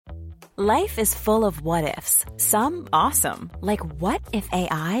Life is full of what-ifs. Some awesome, like what if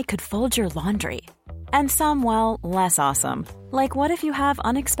AI could fold your laundry? And some, well, less awesome, like what if you have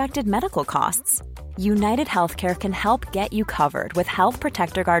unexpected medical costs? United Healthcare can help get you covered with Health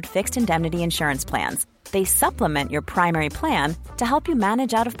Protector Guard fixed indemnity insurance plans. They supplement your primary plan to help you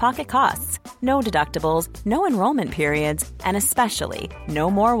manage out-of-pocket costs. No deductibles, no enrollment periods, and especially no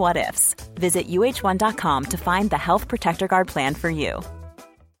more what-ifs. Visit uh1.com to find the Health Protector Guard plan for you.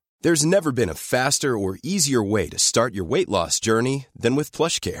 There's never been a faster or easier way to start your weight loss journey than with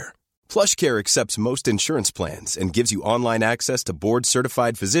PlushCare. PlushCare accepts most insurance plans and gives you online access to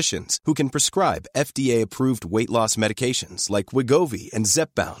board-certified physicians who can prescribe FDA-approved weight loss medications like Wegovy and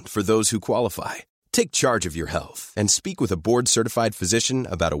Zepbound for those who qualify. Take charge of your health and speak with a board-certified physician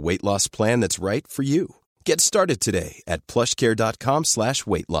about a weight loss plan that's right for you. Get started today at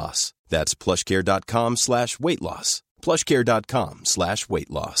plushcare.com/weight loss. That's plushcare.com/weight loss. plushcare.com/weight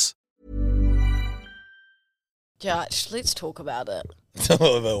loss. Josh, let's talk about it.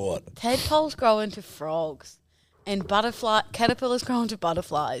 About what? Tadpoles grow into frogs and caterpillars grow into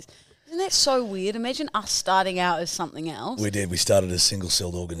butterflies. Isn't that so weird? Imagine us starting out as something else. We did. We started as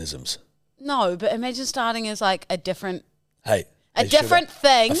single-celled organisms. No, but imagine starting as like a different... Hey. A different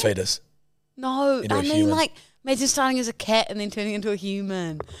thing. A fetus. No, Into a I mean human. like... Imagine starting as a cat and then turning into a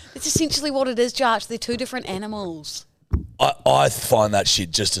human. It's essentially what it is, Josh. They're two different animals. I find that shit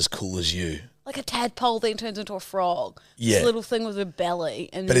just as cool as you. Like a tadpole then turns into a frog. Yeah. This little thing with a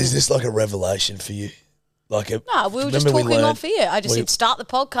belly. And But is this like a revelation for you? No, we were just talking off here. I just said, start the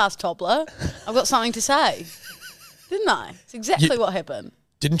podcast, Toddler. I've got something to say. Didn't I? It's exactly what happened.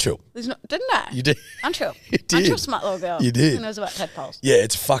 Didn't you? Didn't I? You did. I'm true. You did. I'm true, smart little girl. You did. Who knows about tadpoles? Yeah,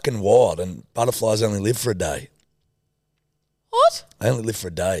 it's fucking wild, and butterflies only live for a day. What? They only live for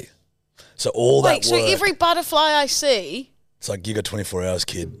a day. So all that work... so every butterfly I see... It's like you got 24 hours,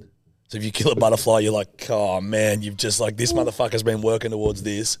 kid. So if you kill a butterfly, you're like, oh, man, you've just like, this motherfucker's been working towards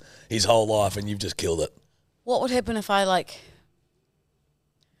this his whole life, and you've just killed it. What would happen if I, like,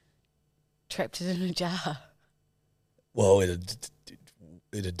 trapped it in a jar? Well, it'd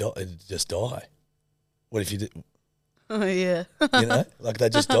just die. What if you did... Oh, yeah. You know, like they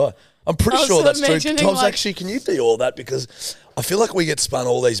just die. I'm pretty sure that's true. Tom's actually, can you do all that? Because I feel like we get spun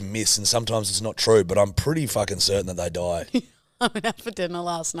all these myths and sometimes it's not true, but I'm pretty fucking certain that they die. I went out for dinner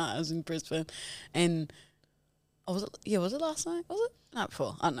last night. I was in Brisbane and was it last night? Was it? No,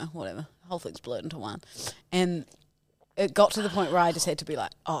 before. I don't know, whatever. The whole thing's blurred into one. And it got to the point where I just had to be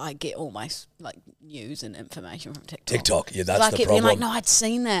like, I get all my like news and information from TikTok. Yeah, that's the problem. I kept being like, no, I'd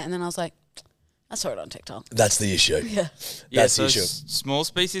seen that. And then I was like, I saw it on TikTok. That's the issue. Yeah. That's the issue. Small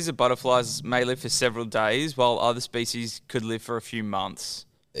species of butterflies may live for several days, while other species could live for a few months.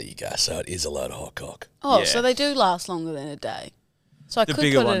 There you go. So it is a load of hot cock. Oh, Yeah. so they do last longer than a day. So I The could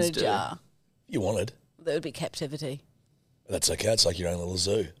bigger put it in ones a do. jar. You wanted. That would be captivity. That's okay. It's like your own little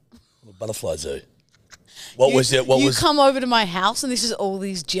zoo. Little butterfly zoo. You come over to my house and this is all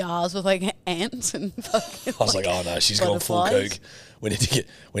these jars with like ants and fucking I was like, oh no, she's gone full butterflies. kook. We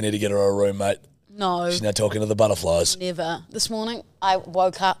need to get her a room, mate. No. She's now talking to the butterflies. Never. This morning I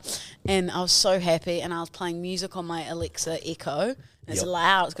woke up and I was so happy and I was playing music on my Alexa Echo. And it's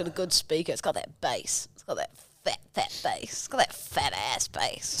loud. It's got a good speaker. It's got that bass. It's got that fat bass. It's got that fat ass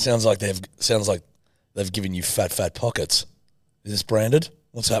bass. Sounds like they've given you fat pockets. Is this branded?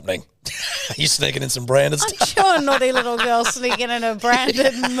 What's happening? Are you sneaking in some branded I'm stuff? sure a naughty little girl sneaking in a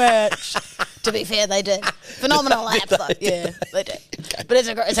branded merch. To be fair, they did. Phenomenal app, though. Yeah, they did. Okay. But it's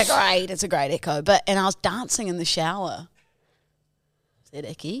a great Echo. And I was dancing in the shower. Is that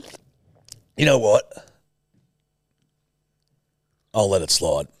icky? You know what? I'll let it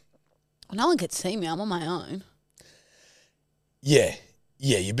slide. Well, no one could see me. I'm on my own. Yeah,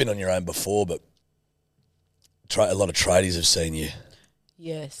 you've been on your own before, but a lot of tradies have seen you.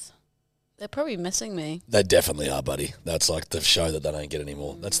 Yes. They're probably missing me. They definitely are, buddy. That's like the show that they don't get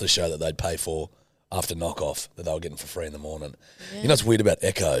anymore. That's the show that they'd pay for after knockoff that they were getting for free in the morning. Yeah. You know what's weird about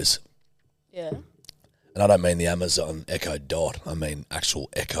Echoes? Yeah. And I don't mean the Amazon Echo Dot. I mean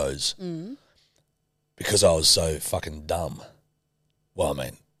actual Echoes. Mm. Because I was so fucking dumb. Well, I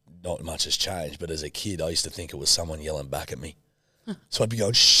mean, not much has changed, but as a kid, I used to think it was someone yelling back at me. So I'd be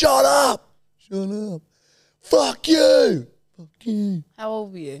going, shut up! Shut up! Fuck you! Fuck you! How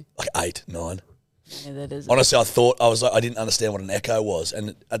old were you? Like 8, 9. Yeah, that is. Honestly, I didn't understand what an echo was.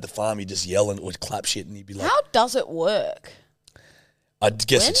 And at the farm, you just yell and it would clap shit and you'd be like... How does it work? I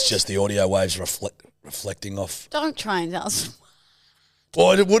guess it's just the audio waves reflecting off... Don't try and tell us.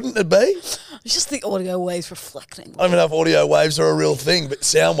 Well, wouldn't it be? It's just the audio waves reflecting. I don't even know if audio waves are a real thing, but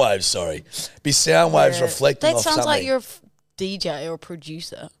sound waves, sorry. Be sound waves reflecting off something. That sounds like you're a DJ or a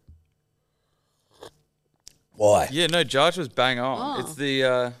producer. Why? Yeah, no, Josh was bang on. Oh. It's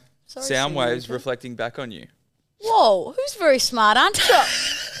the Sorry, sound waves Samantha. reflecting back on you. Whoa, who's very smart, aren't you?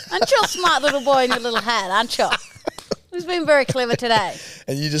 Aren't you a smart little boy in your little hat, aren't you? Who's been very clever today?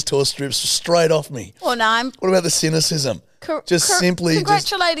 And you just tore strips straight off me. Well, no, I'm What about the cynicism? Simply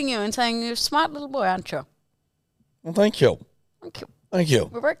congratulating you and saying you're a smart little boy, aren't you? Well, thank you. Thank you. Thank you.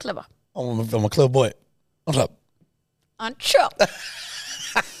 We're very clever, I'm a clever boy. What's up? aren't you?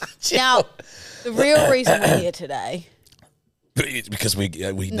 Now, the real reason we're here today. Because we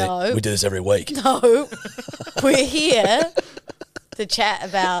do No. this every week. No, we're here to chat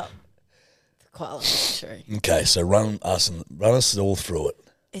about the koala sanctuary. Okay, so run us all through it.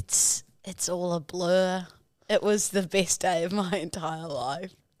 It's all a blur. It was the best day of my entire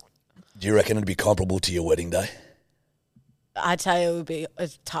life. Do you reckon it'd be comparable to your wedding day? I tell you, it would be a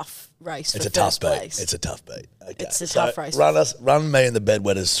tough race. It's for a tough first beat. place. It's a tough beat. Okay. It's a tough race. Run me and the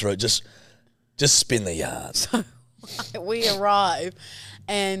bedwetters through it. Just spin the yards. We arrive,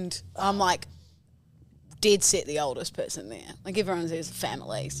 and I'm like dead set the oldest person there. Like everyone there's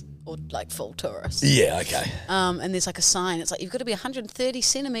families or like full tourists. Yeah, okay. And there's like a sign. It's like you've got to be 130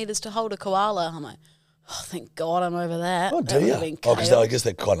 centimeters to hold a koala. I'm like, oh, thank God I'm over that. Oh, That do would you? have been Oh, because chaos. I guess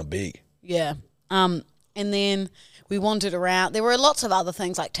they're kind of big. Yeah. And then we wandered around. There were lots of other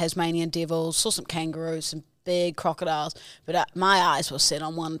things like Tasmanian devils, saw some kangaroos, some big crocodiles. But my eyes were set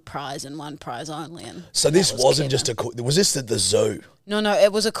on one prize and one prize only. And So that this was wasn't Kevin. just was this at the zoo? No,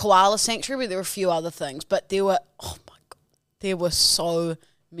 it was a koala sanctuary, but there were a few other things. But there were, oh my God, there were so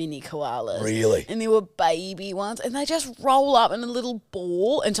many koalas. Really? And there were baby ones, and they just roll up in a little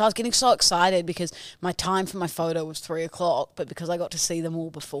ball. And so I was getting so excited because my time for my photo was 3:00, but because I got to see them all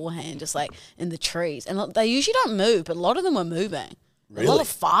beforehand, just like in the trees. And look, they usually don't move, but a lot of them were moving. A lot Really? of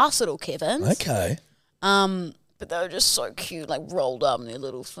fast little Kevins. Okay. But they were just so cute, like rolled up in their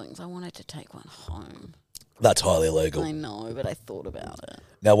little things. I wanted to take one home. That's highly illegal. I know, but I thought about it.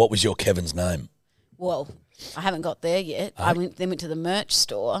 Now, what was your Kevin's name? Well, I haven't got there yet. I went to the merch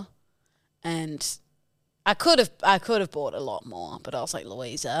store, and I could have bought a lot more, but I was like,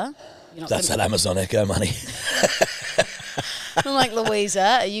 Louisa, you're not That's that gonna, Amazon Echo money. I'm like,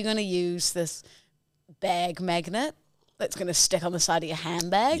 Louisa, are you going to use this bag magnet that's going to stick on the side of your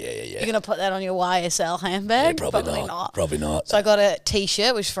handbag? Yeah. You're going to put that on your YSL handbag? Yeah, probably not. Probably not. So I got a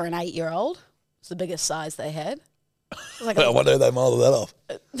T-shirt, which was for an 8-year-old. It's the biggest size they had. It was like I wonder if they modeled that off.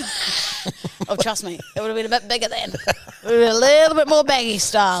 oh, trust me, it would have been a bit bigger then. It would have been a little bit more baggy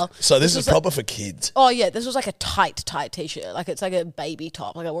style. So this is was proper for kids. Oh yeah, this was like a tight T-shirt. Like it's like a baby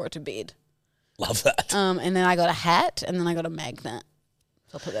top. Like I wore it to bed. Love that. And then I got a hat, and then I got a magnet.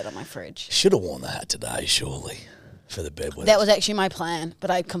 So I'll put that on my fridge. Should have worn the hat today, surely, for the bedwetters. That was actually my plan, but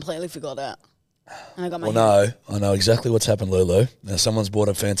I completely forgot it. And I got my Well, no, I know exactly what's happened, Lulu. Now, someone's bought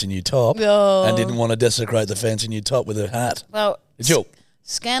a fancy new top Oh. and didn't want to desecrate the fancy new top with a hat. Well, Did you?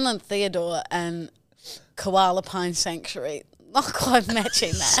 Scanlon Theodore and Koala Pine Sanctuary, not quite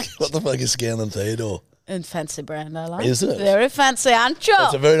matching that. What the fuck is Scanlon Theodore? And fancy brand, I like. Is it? Very fancy, aren't you?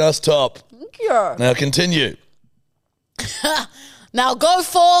 It's a very nice top. Thank you. Now, continue. Now go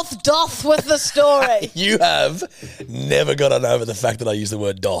forth, Doth, with the story. You have never gotten over the fact that I used the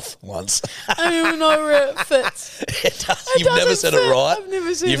word doth once. I don't even know where it fits. You've never doesn't said fit. it right. I've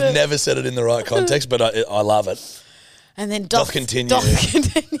never said You've it. never said it in the right context, but I love it. And then Doth continue. Doth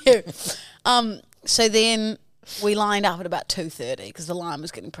continue. So then we lined up at about 2:30 because the line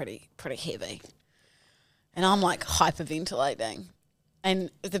was getting pretty heavy. And I'm like hyperventilating.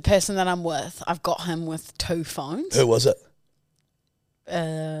 And the person that I'm with, I've got him with 2 phones. Who was it?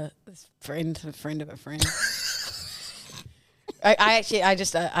 This friend of a friend. I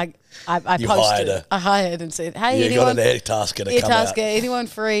You posted. hired her. I hired and said, "Hey, You anyone, got an air-tasker to come out. anyone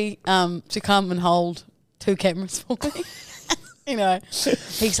free to come and hold 2 cameras for me?" You know,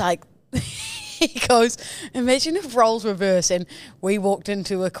 he's like, he goes, "Imagine if roles reverse and we walked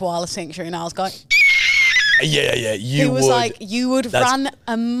into a koala sanctuary and I was going." Yeah. He was like, "You would run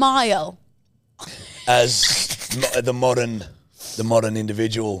a mile." As the modern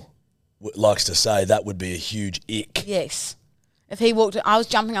individual likes to say, that would be a huge ick. Yes. If he walked, I was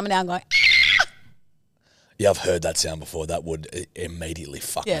jumping up and down going. Yeah, I've heard that sound before. That would immediately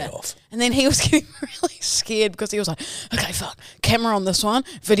fuck me off. And then he was getting really scared because he was like, okay, fuck, camera on this one,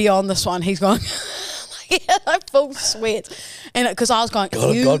 video on this one. He's going, like full sweat. And because I was going,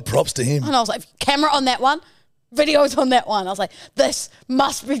 God, props to him. And I was like, camera on that one, videos on that one. I was like, this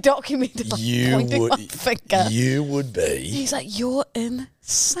must be documented. Like, pointing my finger. You would be. He's like, you're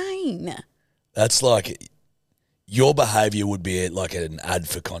insane. That's like, your behaviour would be like an ad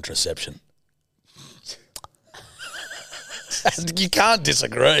for contraception. You can't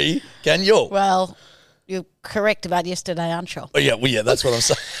disagree, can you? Well, you're correct about yesterday, aren't you? Oh, yeah, that's what I'm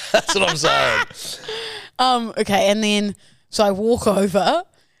saying. That's what I'm saying. Okay, and then so I walk over,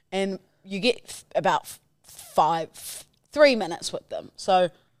 and you get about 3 minutes with them. So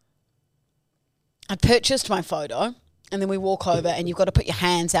I purchased my photo, and then we walk over, and you've got to put your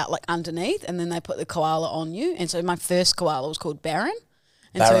hands out like underneath, and then they put the koala on you. And so my first koala was called Baron.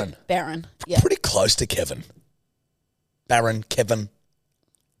 And Baron. So Baron, yeah. Pretty close to Kevin. Baron, Kevin.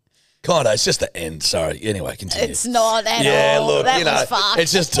 Kind of, it's just the end. Sorry. Anyway, continue. It's not at all. Yeah, look, that was far.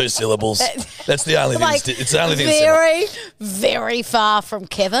 it's just 2 syllables. That's the only thing. Like, It's the only thing. Very, very far from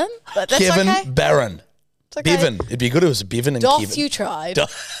Kevin, but that's Kevin, okay. Baron, It's okay. Bevan. It'd be good if it was Bevan and Doth, Kevin. you tried.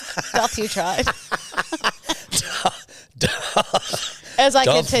 Doth, you tried. As I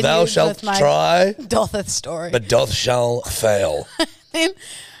Doth continue thou shalt with my try, Dotheth story. but doth shall fail.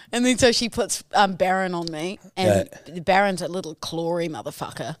 And then so she puts Baron on me, and Baron's a little clawy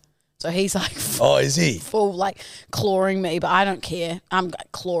motherfucker. So he's like Oh, is he? full like clawing me, but I don't care. I'm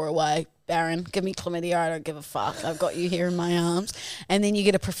like, claw away, Baron. Give me chlamydia. I don't give a fuck. I've got you here in my arms. And then you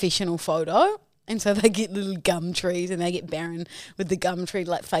get a professional photo. And so they get little gum trees, and they get Baron with the gum tree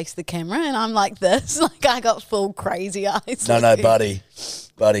like face the camera, and I'm like this, like I got full crazy eyes. No,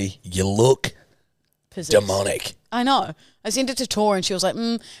 buddy, you look Possessed. demonic. I know. I sent it to Tor, and she was like,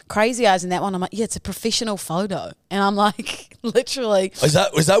 crazy eyes in that one. I'm like, yeah, it's a professional photo. And I'm like, literally. Was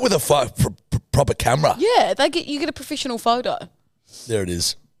that with a proper camera? Yeah, you get a professional photo. There it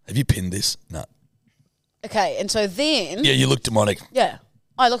is. Have you pinned this? No. Okay, and so then. Yeah, you look demonic. Yeah.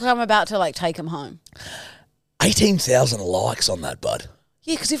 I look like I'm about to like take him home. 18,000 likes on that, bud.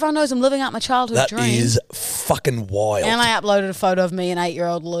 Yeah, because everyone knows I'm living out my childhood That dream. is fucking wild. And I uploaded a photo of me and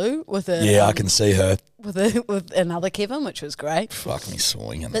 8-year-old Lou with a Yeah, I can see her. with another Kevin, which was great. Fuck me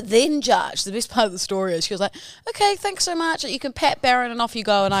swinging. But then, Judge, the best part of the story is she was like, okay, thanks so much. You can pat Baron and off you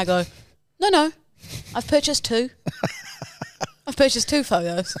go. And I go, no, I've purchased 2. I've purchased 2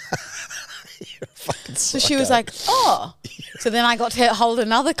 photos. You're a fucking So she was like, oh. So then I got to hold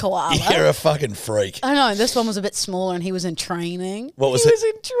another koala. You're a fucking freak. I know, this one was a bit smaller and he was in training. What was he it? was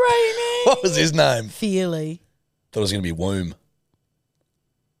in training. What was his name? Feely. Thought it was going to be Womb.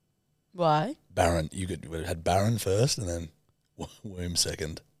 Why? Baron. You could have had Baron first and then Womb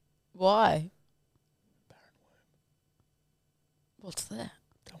second. Why? Baron Womb. What's that?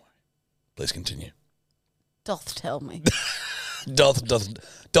 Don't worry. Please continue. Doth tell me. Doth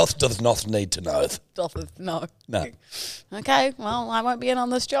doth not need to know. Doth, no. No. Okay, well, I won't be in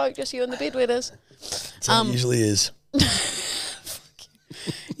on this joke, just you and the bedwetters. So it usually is.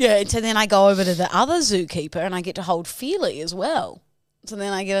 Yeah, and so then I go over to the other zookeeper and I get to hold Feely as well. So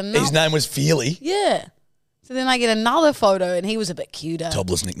then I get another. His name was Feely. Yeah. So then I get another photo and he was a bit cuter.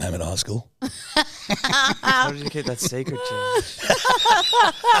 Toddler's nickname at high school. How did you keep that secret, Jim?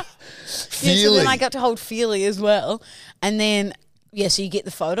 Yeah, so Feely. then I got to hold Feely as well. And then, yeah, so you get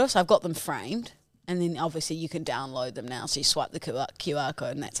the photo. So I've got them framed. And then obviously you can download them now. So you swipe the QR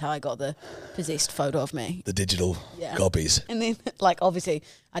code and that's how I got the possessed photo of me. The digital copies. And then, like, obviously,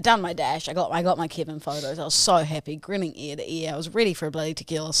 I done my dash. I got my Kevin photos. I was so happy, grinning ear to ear. I was ready for a bloody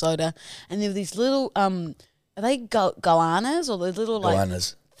tequila soda. And there were these little, are they goannas or the little, like...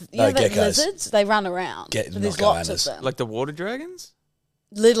 Goannas. You know, the geckos. lizards? They run around. So there's not lots of goannas. them. Like the water dragons?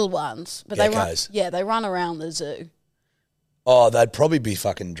 Little ones. But Geckos. they run around the zoo. Oh, they'd probably be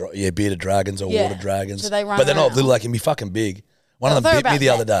fucking, bearded dragons or Yeah. water dragons. So they run but they're not around. little, they can be fucking big. One of They're them bit me about the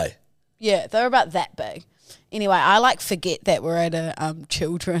other that. day. Yeah, they're about that big. Anyway, I forget that we're at a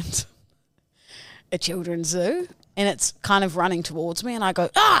children's zoo, and it's kind of running towards me, and I go,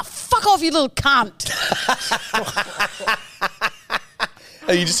 fuck off, you little cunt.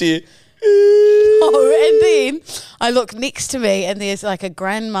 And you just hear, And then I look next to me, and there's like a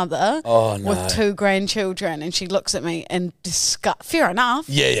grandmother Oh, no. with 2 grandchildren, and she looks at me in disgust. Fair enough.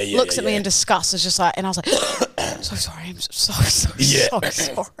 Yeah, Looks at me yeah. in disgust. It's just like, and I was like, so sorry, I'm so sorry. It's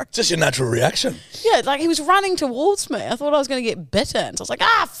just your natural reaction. Yeah, like he was running towards me. I thought I was going to get bitten. So I was like,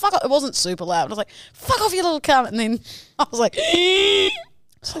 fuck off. It wasn't super loud. I was like, fuck off, you little cunt. And then I was like, I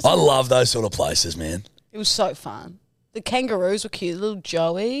love those sort of places, man. it was so fun. The kangaroos were cute, little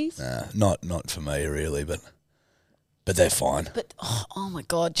joeys. Not for me really, but they're fine. But, oh my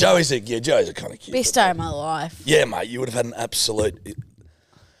God. Joey's are kind of cute. Best day of my life. Yeah, mate, you would have had an absolute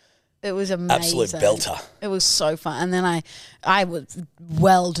It was amazing. absolute belter. It was so fun. And then I was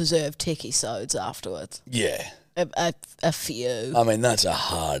well-deserved techie sods afterwards. Yeah. A few. I mean, that's a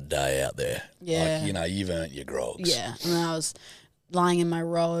hard day out there. Yeah. Like, you've earned your grogs. Yeah. And I was lying in my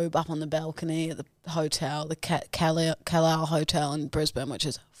robe up on the balcony at the hotel, the Carlisle Hotel in Brisbane, which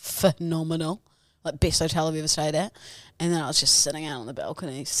is phenomenal. like best hotel I've ever stayed at. And then I was just sitting out on the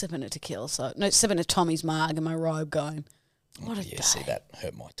balcony sipping a tequila. Sipping a Tommy's Marg in my robe going, what a day. See, that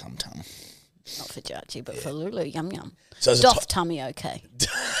hurt my tum-tum. Not for Jarchi, but for Lulu. Yum, yum. So Doth tummy okay.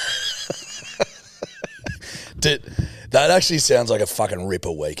 Dude, that actually sounds like a fucking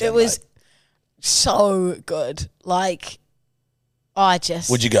ripper weekend. It was mate. so good. Like,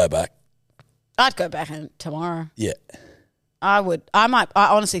 Would you go back? I'd go back tomorrow. Yeah. I would. I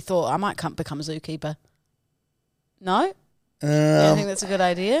honestly thought I might become a zookeeper. No? You don't think that's a good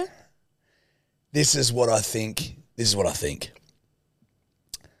idea? This is what I think.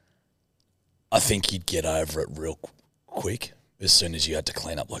 I think you'd get over it real quick as soon as you had to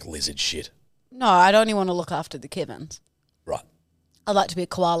clean up like lizard shit. No, I'd only want to look after the Kevins. Right. I'd like to be a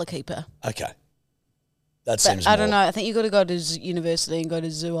koala keeper. Okay. That But I don't know. I think you got to go to university and go to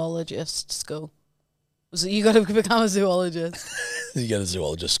zoologist school. You got to become a zoologist. You go to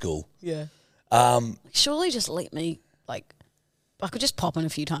zoologist school. Yeah. Surely just let me, I could just pop in a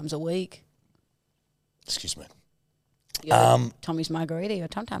few times a week. Excuse me. Tommy's margarita, your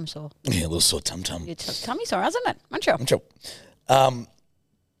tum-tum sore. Yeah, a little sore tum-tum. Your tummy sore, isn't it? Muncho.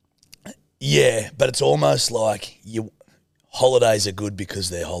 Yeah, but it's almost like holidays are good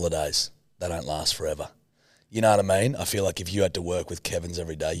because they're holidays. They don't last forever. You know what I mean? I feel like if you had to work with Kevin's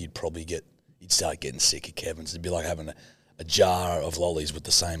every day, you'd start getting sick of Kevin's. It'd be like having a jar of lollies with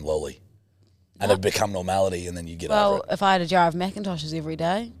the same lolly. And it'd become normality and then you'd get over it. Well, if I had a jar of Macintoshes every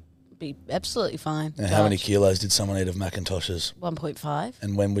day, it'd be absolutely fine. And how many kilos did someone eat of Macintoshes? 1.5.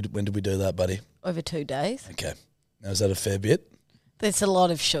 And when did we do that, buddy? Over 2 days. Okay. Now, is that a fair bit? That's a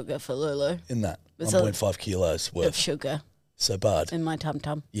lot of sugar for Lulu. In that? It's 1.5 kilos worth. Of sugar. So bad. In my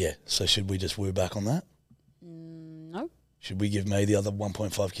tum-tum. Yeah. So should we just woo back on that? No. Should we give me the other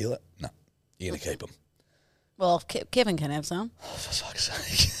 1.5 kilo? No. You're going to keep them. Well, Kevin can have some. Oh, for fuck's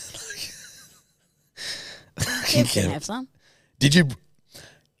sake. Kevin can have some. Did you...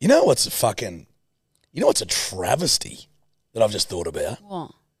 You know what's a travesty that I've just thought about?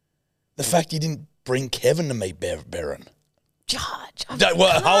 What? The fact you didn't bring Kevin to meet Baron. Judge.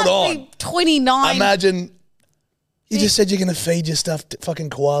 Hold on. 29. Imagine... You just said you're going to feed your stuff to fucking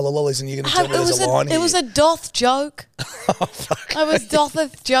koala lollies and you're going to tell me there's a line here. It was a Doth joke. Oh, fuck. I was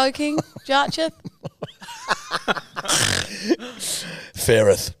Dotheth joking, Jarcheth.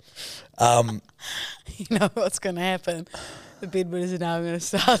 Faireth. You know what's going to happen? The bedwetters are now going to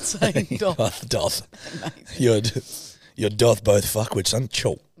start saying Doth. Doth. You're Doth both fuckwits, son.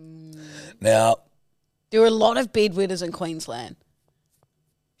 Chill. Now... There are a lot of bedwetters in Queensland.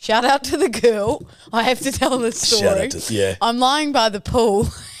 Shout out to the girl. I have to tell this story. Shout out to, yeah. I'm lying by the pool.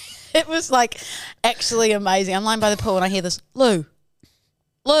 It was actually amazing. I'm lying by the pool and I hear this, Lou.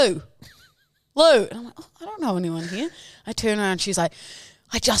 And I'm like, I don't know anyone here. I turn around and she's like,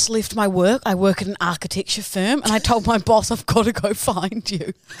 I just left my work. I work at an architecture firm and I told my boss I've got to go find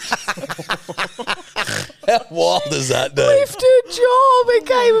you. How wild is that, dude? Left her job and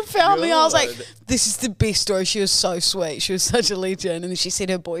came and found me. I was like, this is the best story. She was so sweet. She was such a legend. And then she said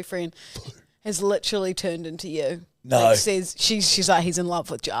her boyfriend has literally turned into you. No. Says she's like, he's in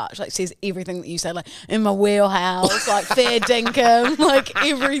love with Josh. Says everything that you say, in my wheelhouse, fair dinkum,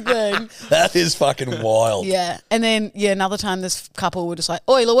 everything. That is fucking wild. Yeah. And then, another time this couple were just like,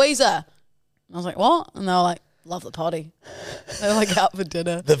 oi, Louisa. I was like, what? And they were like, love the potty. They were out for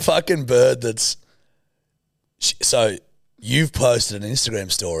dinner. The fucking bird that's... So you've posted an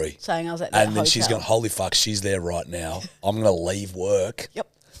Instagram story. Saying I was at that and then she's hotel. gone, holy fuck, she's there right now. I'm going to leave work. Yep.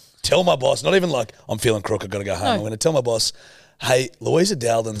 Tell my boss, not even I'm feeling crook, I've got to go home. No. I'm going to tell my boss, hey, Louisa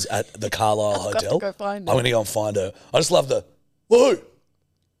Dowden's at the Carlisle Hotel. Got to go find her. I'm going to go and find her. I just love the,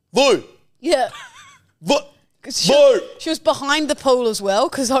 Lou. Yeah. What? She was behind the pool as well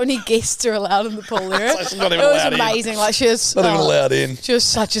because only guests are allowed in the pool area. She's not even allowed in. It was amazing. She was not even allowed in. She was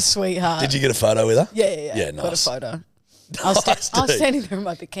such a sweetheart. Did you get a photo with her? Yeah. Yeah, nice. Got a photo. I was standing there in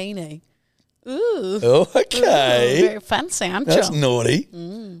my bikini. Ooh. Oh, okay. Ooh, very fancy, aren't you? That's naughty.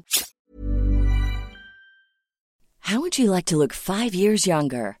 How would you like to look 5 years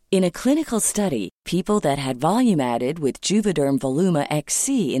younger? In a clinical study, people that had volume added with Juvederm Voluma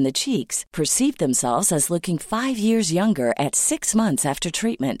XC in the cheeks perceived themselves as looking 5 years younger at 6 months after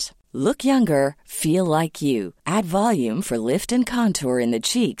treatment. Look younger, feel like you. Add volume for lift and contour in the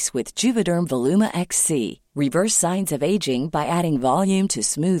cheeks with Juvederm Voluma XC. Reverse signs of aging by adding volume to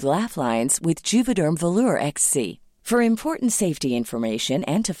smooth laugh lines with Juvederm Volure XC. For important safety information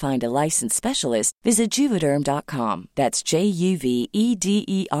and to find a licensed specialist, visit Juvederm.com. That's JUVEDERM.com.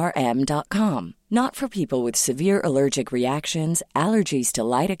 Not for people with severe allergic reactions, allergies to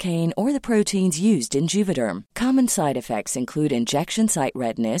lidocaine, or the proteins used in Juvederm. Common side effects include injection site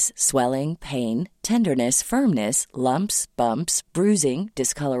redness, swelling, pain, tenderness, firmness, lumps, bumps, bruising,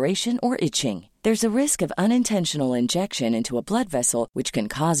 discoloration, or itching. There's a risk of unintentional injection into a blood vessel, which can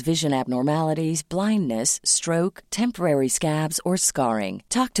cause vision abnormalities, blindness, stroke, temporary scabs, or scarring.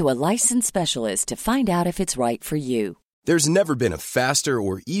 Talk to a licensed specialist to find out if it's right for you. There's never been a faster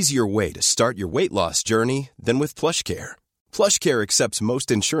or easier way to start your weight loss journey than with PlushCare. PlushCare accepts most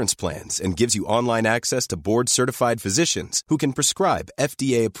insurance plans and gives you online access to board-certified physicians who can prescribe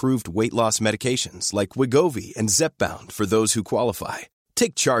FDA-approved weight loss medications like Wegovy and Zepbound for those who qualify.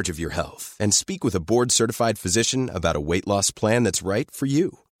 Take charge of your health and speak with a board-certified physician about a weight loss plan that's right for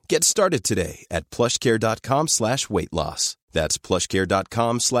you. Get started today at plushcare.com/weight loss. That's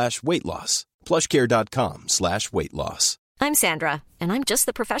plushcare.com/weight loss. plushcare.com/weight loss. I'm Sandra, and I'm just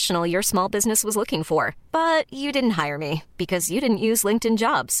the professional your small business was looking for. But you didn't hire me because you didn't use LinkedIn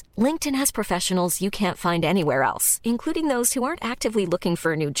Jobs. LinkedIn has professionals you can't find anywhere else, including those who aren't actively looking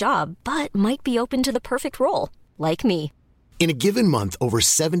for a new job, but might be open to the perfect role, like me. In a given month, over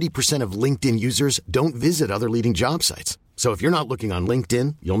 70% of LinkedIn users don't visit other leading job sites. So if you're not looking on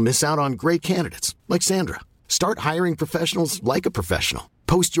LinkedIn, you'll miss out on great candidates like Sandra. Start hiring professionals like a professional.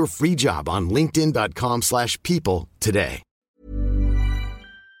 Post your free job on linkedin.com/people today.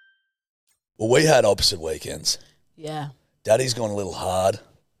 Well, we had opposite weekends. Yeah. Daddy's gone a little hard.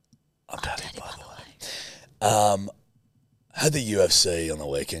 I'm Daddy, by the way. Had the UFC on the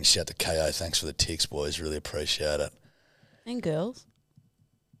weekend. Shout out to KO. Thanks for the ticks, boys. Really appreciate it. And girls.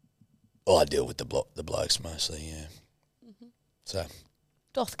 Oh, I deal with the blokes mostly, yeah. Mm-hmm. So.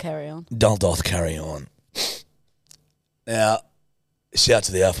 Doth carry on. Doth carry on. Now, shout out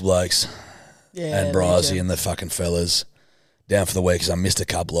to the Alpha Blokes and Brizzy and the fucking fellas down for the week because I missed a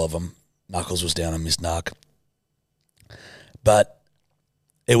couple of them. Knuckles was down, I missed Knuck. But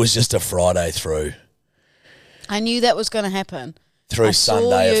it was just a Friday through. I knew that was going to happen. Through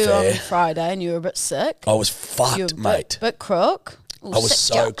Sunday affair. I saw you affair. on Friday and you were a bit sick. I was fucked, mate. Bit crook. I was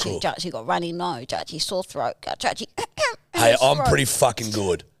so crook. crook. Judgy got runny nose. Judgy sore throat. Judgy. Hey, I'm pretty fucking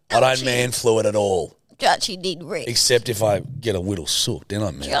good. I don't man flu it at all. Judgy need rest. Except if I get a whittle sook, then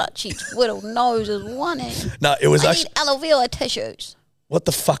I man. Judgy's whittle nose is one end. No, it was I actually. need aloe vera tissues. What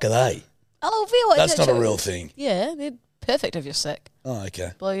the fuck are they? Aloe vera That's tissues. not a real thing. Yeah, they're perfect if you're sick. Oh,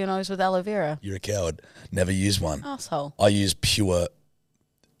 okay. Blow your nose with aloe vera. You're a coward. Never use one. Asshole. I use pure,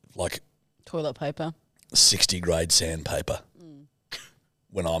 like, Toilet paper. 60 grade sandpaper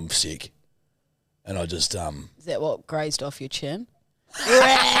when I'm sick. And I just, Is that what grazed off your chin?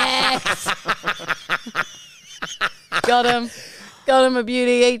 Got him. Got him a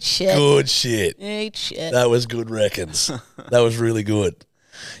beauty. Eat shit. good shit. Eat shit. That was good reckons. That was really good.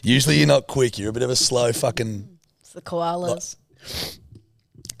 Usually you're not quick. You're a bit of a slow fucking... It's the koalas.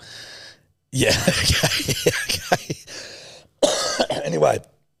 Yeah, okay. Anyway,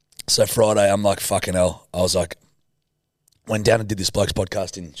 so Friday, I'm like, fucking hell. I was like, went down and did this Blokes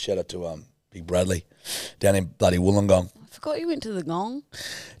podcast in, shout out to Big Bradley, down in bloody Wollongong. I forgot you went to the gong.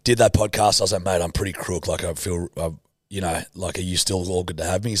 Did that podcast. I was like, mate, I'm pretty crook. Like, I feel, like, are you still all good to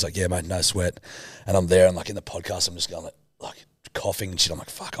have me? He's like, yeah, mate, no sweat. And I'm there, and like in the podcast, I'm just going like coughing and shit. I'm like,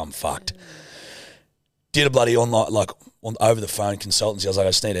 fuck, I'm fucked. Did a bloody online, over the phone consultancy. I was like, I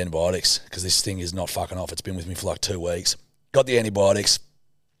just need antibiotics because this thing is not fucking off. It's been with me for like 2 weeks. Got the antibiotics.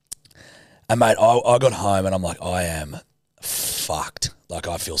 And mate, I got home and I'm like, I am fucked. Like,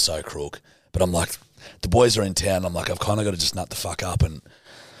 I feel so crook. But I'm like, the boys are in town. I'm like, I've kind of got to just nut the fuck up and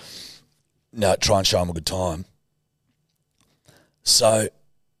try and show them a good time. So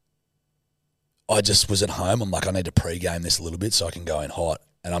I just was at home. I'm like, I need to pre-game this a little bit so I can go in hot.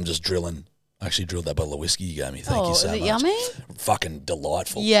 And I'm just drilling. I actually drilled that bottle of whiskey you gave me. Thank you so much. Is it yummy? Fucking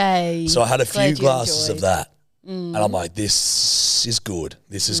delightful. Yay. So I had a few Glad you glasses of enjoyed. that. And I'm like, this is good.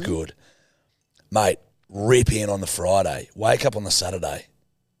 This is good. Mate, rip in on the Friday. Wake up on the Saturday.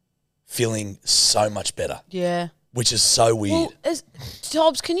 Feeling so much better. Yeah. Which is so weird. Well,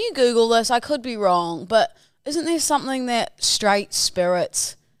 Tobbs, can you Google this? I could be wrong, but isn't there something that straight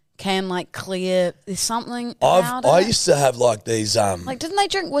spirits can like clear? There's something about I it. used to have like these. Like, didn't they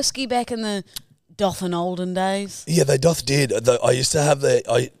drink whiskey back in the Doth and olden days? Yeah, they doth did. I used to have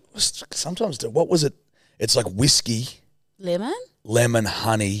sometimes. What was it? It's like whiskey, lemon,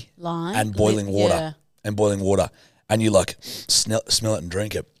 honey, lime, and boiling water. Yeah. And boiling water, and you like smell it and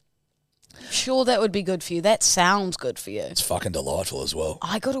drink it. Sure, that would be good for you. That sounds good for you. It's fucking delightful as well.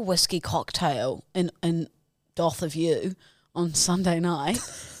 I got a whiskey cocktail in Doth of you on Sunday night.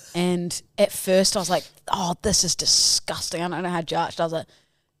 And at first I was like, oh, this is disgusting. I don't know how judged. I was like,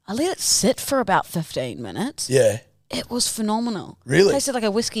 I let it sit for about 15 minutes. Yeah. It was phenomenal. Really? It tasted like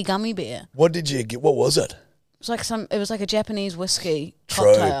a whiskey gummy bear. What did you get? What was it? It was like a Japanese whiskey True.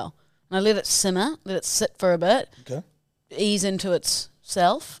 cocktail. And I let it simmer, let it sit for a bit, Okay. ease into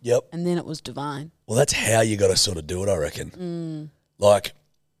itself. Yep. And then it was divine. Well, that's how you got to sort of do it, I reckon. Like,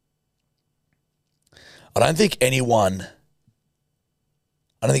 I don't think anyone,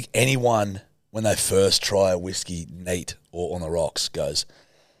 when they first try a whiskey neat or on the rocks, goes,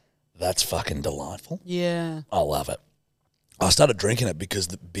 that's fucking delightful. Yeah. I love it. I started drinking it because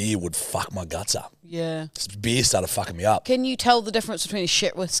the beer would fuck my guts up. Yeah. Beer started fucking me up. Can you tell the difference between a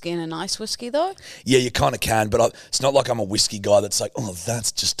shit whiskey and a nice whiskey, though? Yeah, you kind of can, but it's not like I'm a whiskey guy that's like, oh,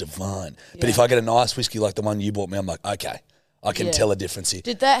 that's just divine. But if I get a nice whiskey like the one you bought me, I'm like, okay, I can tell a difference here.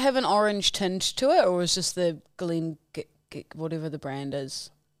 Did that have an orange tinge to it, or was just the Glen, whatever the brand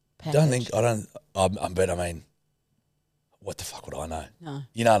is? Package? I mean, what the fuck would I know? No.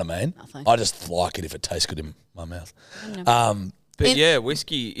 You know what I mean? Nothing. I just like it if it tastes good in my mouth. But yeah,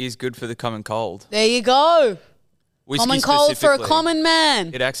 whiskey is good for the common cold. There you go. Whiskey Common cold for a specifically, common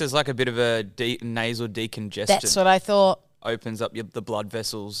man. It acts as like a bit of a nasal decongestant. That's what I thought. Opens up the blood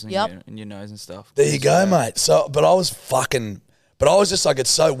vessels in, in your nose and stuff. There you go, mate. So, but I was just like, it's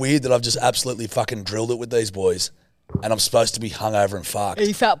so weird that I've just absolutely fucking drilled it with these boys, and I'm supposed to be hungover and fucked.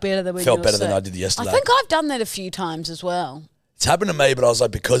 You felt better than when Felt you were better than sick. I did yesterday. I think I've done that a few times as well. It's happened to me, but I was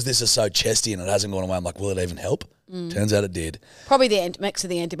like, because this is so chesty and it hasn't gone away, I'm like, will it even help? Turns out it did. Probably the mix of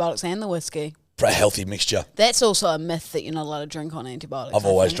the antibiotics and the whiskey. For a healthy mixture. That's also a myth that you're not allowed to drink on antibiotics. I've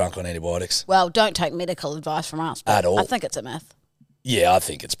always drunk on antibiotics. Well, don't take medical advice from us. But At all. I think it's a myth. Yeah, I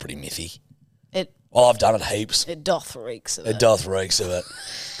think it's pretty mythy. Well, I've done it heaps. It doth reeks of it. It doth reeks of it.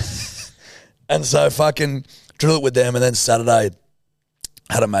 And so fucking drill it with them, and then Saturday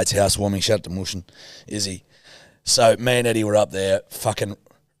had a mate's housewarming. Shout out to Mush and Izzy. So me and Eddie were up there, fucking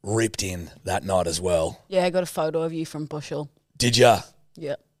ripped in that night as well. Yeah, I got a photo of you from Bushel. Did ya?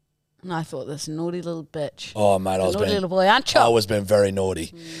 Yep. And I thought, this naughty little bitch. Oh, mate, I was naughty being, little boy, aren't you? I was being very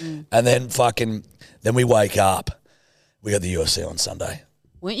naughty. And then then we wake up. We got the UFC on Sunday.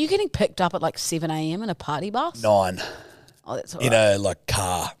 Weren't you getting picked up at like 7 a.m. in a party bus? 9. Oh, that's all right. In a like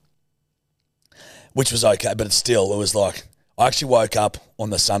car, which was okay, but it was like, I actually woke up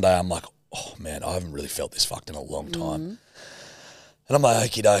on the Sunday. I'm like, oh man, I haven't really felt this fucked in a long time. And I'm like,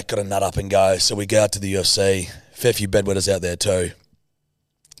 okie doke, got to nut up and go. So we go out to the UFC. Fair few bedwetters out there too.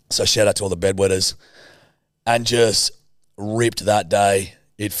 So shout out to all the bedwetters. And just ripped that day.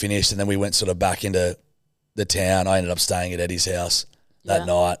 It finished, and then we went sort of back into the town. I ended up staying at Eddie's house that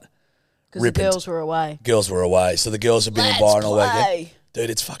night. Because the girls were away. Girls were away. So the girls have been in Byron all weekend. Play. Dude,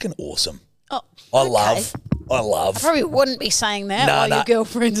 it's fucking awesome. Oh, I love. I probably wouldn't be saying that while your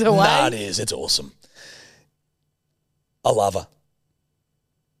girlfriend's away. Nah, it is. It's awesome. I love her.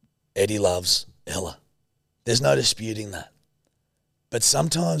 Eddie loves Ella. There's no disputing that. But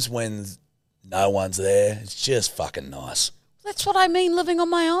sometimes when no one's there, it's just fucking nice. That's what I mean, living on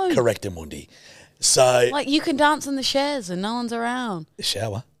my own. Correct, Mundi. So, like, you can dance in the shares and no one's around. the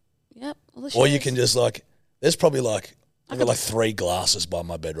shower. Yep. All the Or you shares. can just there's probably I've got 3 glasses by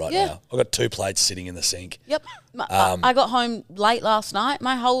my bed right now. I've got 2 plates sitting in the sink. Yep. I got home late last night.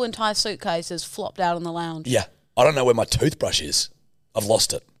 My whole entire suitcase is flopped out in the lounge. Yeah. I don't know where my toothbrush is. I've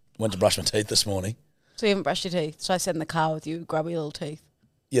lost it. Went to brush my teeth this morning. So you haven't brushed your teeth. So I sat in the car with you, grubby little teeth.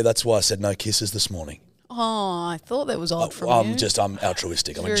 Yeah, that's why I said no kisses this morning. Oh, I thought that was odd from you. I'm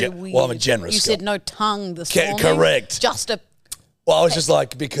altruistic. I'm Very I'm a weird. generous You guy. said no tongue this morning. Correct. Just a... Well, I was just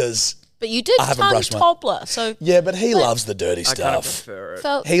like, because... But you did I haven't tongue brushed my- toppler, so... Yeah, but he loves the dirty I kind of stuff. prefer it.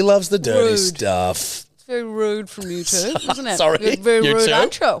 Felt He loves the dirty rude. stuff. It's very rude from you two, isn't it? Sorry. You're very You rude, too?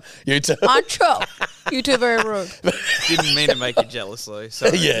 aren't you? You too. Aren't you? You two are very rude. Didn't mean to make you jealous, though.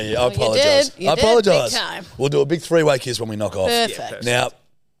 Sorry. Yeah, I you apologise. did. You I did, apologise. big time. We'll do a big 3-way kiss when we knock off. Perfect. Now,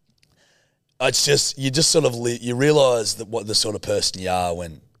 it's just, you just sort of, you realise that what the sort of person you are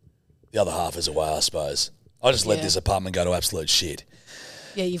when the other half is away, I suppose. I just let Yeah. this apartment go to absolute shit.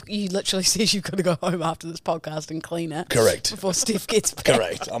 Yeah, you literally says you've got to go home after this podcast and clean it. Correct. Before Steph gets back.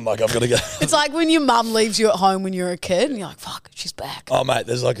 Correct. I'm like, I've got to go. It's like when your mum leaves you at home when you're a kid and you're like, fuck, she's back. Oh, mate,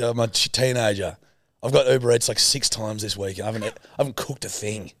 there's I'm a teenager. I've got Uber Eats 6 times this week, and I haven't cooked a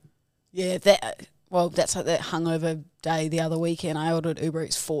thing. Yeah, that's like that hungover day the other weekend. I ordered Uber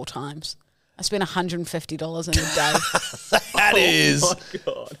Eats 4 times. I spent $150 in a day. That is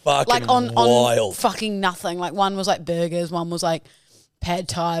fucking Like on wild. fucking nothing. Like one was like burgers, one was like pad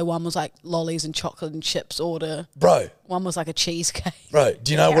thai, one was like lollies and chocolate and chips order. Bro, One was like a cheesecake.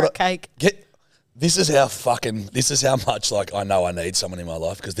 do you know Carrot what? cake. This is how much like I know I need someone in my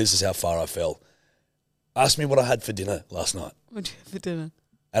life because this is how far I fell. Ask me what I had for dinner last night. What did you have for dinner?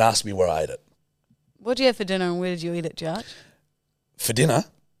 And ask me where I ate it. What did you have for dinner and where did you eat it, Judge? For dinner,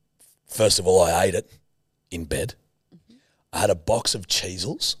 first of all, I ate it in bed. Mm-hmm. I had a box of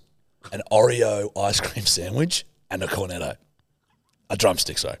Cheezels, an Oreo ice cream sandwich, and a Cornetto. A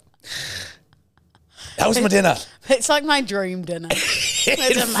drumstick, sorry. That was my dinner. It's like my dream dinner.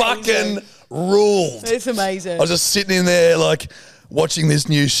 It fucking ruled. It's amazing. I was just sitting in there, like, watching this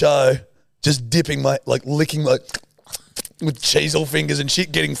new show, just dipping my, like, licking, like, with Cheezel fingers and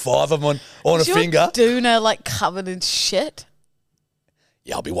shit, getting 5 of them on a finger. Doona, like, covered in shit?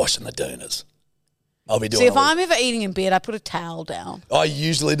 Yeah, I'll be washing the doonas. I'll be doing. See, if I'm ever eating in bed, I put a towel down. I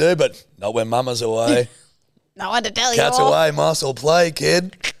usually do, but not when Mama's away. No one to tell you. Cat's away, mice will play,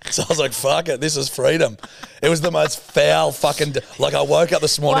 kid. So I was like, fuck it, this is freedom. It was the most foul fucking... Like, I woke up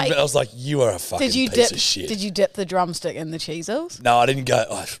this morning and I was like, you are a fucking piece of shit. Did you dip the drumstick in the Cheezels? No, I didn't go...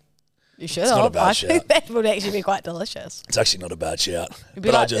 Oh, you should it's have. not a bad I shout. think that would actually be quite delicious. It's actually not a bad shout. It'd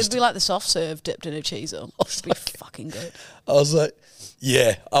be like the soft serve dipped in a Cheezel. It'd be fucking good. I was like,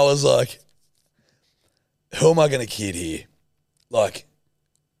 yeah. I was like, who am I going to kid here? Like...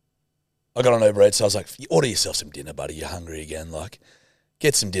 I got on Uber Eats, so I was like, order yourself some dinner, buddy. You're hungry again. Like,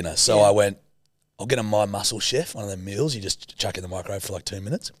 get some dinner. So I went, I'll get a My Muscle Chef, one of them meals you just chuck in the microwave for like 2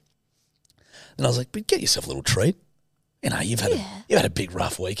 minutes. Then I was like, but get yourself a little treat. You know, you've had a big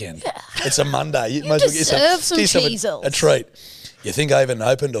rough weekend. Yeah. It's a Monday. You might as well deserve some Cheezels. A treat. You think I even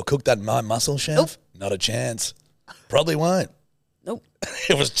opened or cooked that My Muscle Chef? Nope. Not a chance. Probably won't. Nope.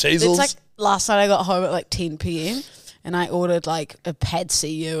 It was Cheezels. It's like last night I got home at like 10 p.m. and I ordered like a pad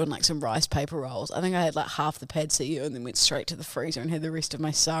CU and like some rice paper rolls. I think I had like half the pad CU and then went straight to the freezer and had the rest of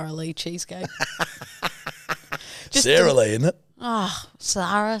my Sara Lee cheesecake. Sara Lee, isn't it? Oh,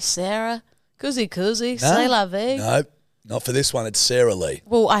 Sarah, Kuzi, c'est la vie. No, not for this one. It's Sara Lee.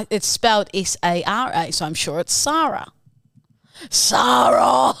 Well, it's spelled S-A-R-A, so I'm sure it's Sarah.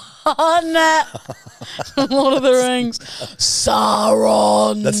 Sauron! Lord of the Rings.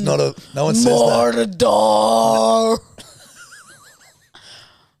 Sauron! That's not a... No one says that. Mordor!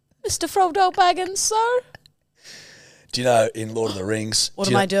 Mr. Frodo Baggins, sir? Do you know in Lord of the Rings... What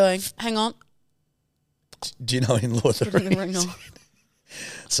am I doing? Hang on. Do you know in Lord of the Ring Rings... on.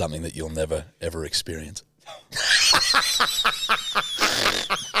 Something that you'll never, ever experience.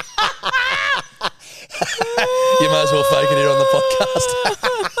 You might as well fake it here on the podcast.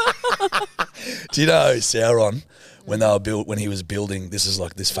 Do you know Sauron, when he was building, this is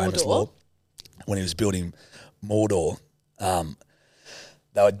like this famous Mordor? lore, when he was building Mordor,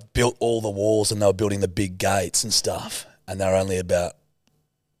 they had built all the walls and they were building the big gates and stuff, and they were only about,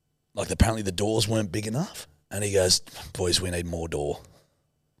 like apparently the doors weren't big enough, and he goes, boys, we need more door.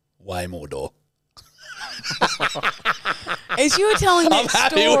 Way more door. As you were telling that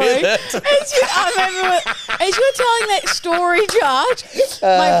story, as you were telling that story, Judge,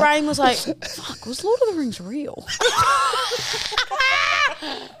 my brain was like, "Fuck, was Lord of the Rings real?"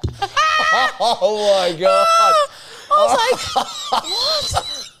 Oh my god! I was like,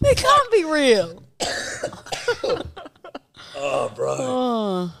 "What? It can't be real." Oh,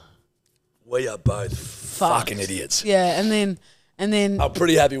 bro, we are both fucking idiots. Yeah, and then I'm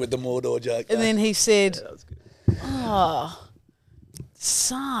pretty happy with the Mordor joke. And then he said, "Oh,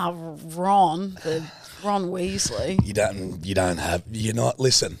 Ron Weasley." You're not.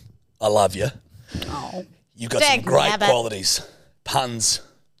 Listen, I love you. Oh, You've got some great qualities, puns.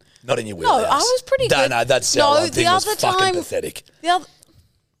 Not in your wheelhouse. No, I was pretty good. No, that Sauron thing was fucking pathetic. That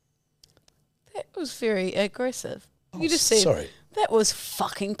was very aggressive. You just said, sorry. That was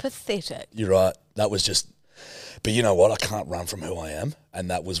fucking pathetic. You're right. That was just. But you know what? I can't run from who I am, and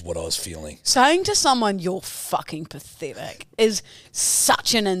that was what I was feeling. Saying to someone, "You're fucking pathetic," is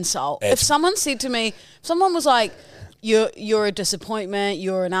such an insult. If someone said to me, someone was like, "You're a disappointment.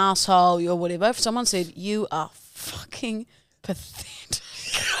 You're an asshole. You're whatever." If someone said, "You are fucking pathetic,"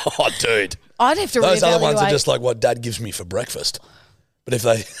 oh, dude, I'd have to. Those other ones are just like what Dad gives me for breakfast. But if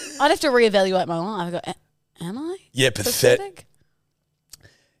they, I'd have to reevaluate my life. I go, "Am I? Yeah, pathetic.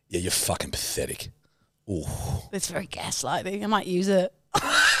 Yeah, you're fucking pathetic." Ooh. That's very gaslighting. I might use it.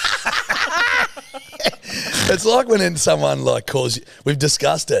 It's like when someone like calls you, we've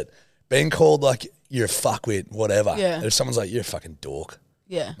discussed it, being called like you're a fuckwit, whatever. Yeah. And if someone's like, you're a fucking dork.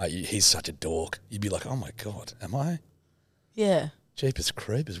 Yeah. Mate, he's such a dork. You'd be like, oh my God, am I? Yeah. Jeepers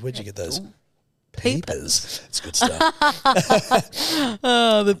creepers, where'd you get those peepers? It's good stuff.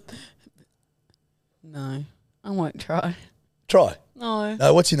 No, I won't try. Try. No.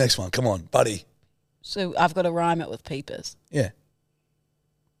 No, what's your next one? Come on, buddy. So I've got to rhyme it with peepers. Yeah.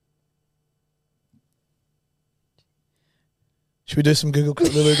 Should we do some Google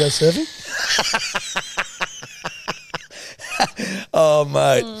Lulu Go Surfing? Oh,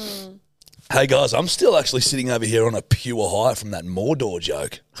 mate. Hey, guys, I'm still actually sitting over here on a pure high from that Mordor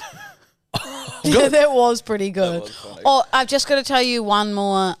joke. Yeah, that was pretty good. Oh, I've just got to tell you one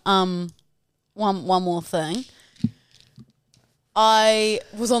more thing. I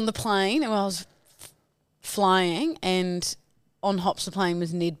was on the plane and I was flying, and on hops the plane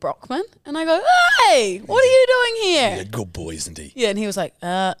was Ned Brockman, and I go, "Hey, what are you doing here?" Yeah, good boy, isn't he? Yeah, and he was like,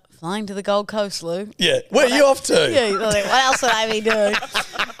 "Flying to the Gold Coast, Lou." Yeah, where are you off to? Yeah, he was like, "What else would I be doing?"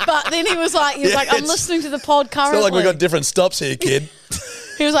 But then he was like, "I'm listening to the pod currently." It's not like we got different stops here, kid.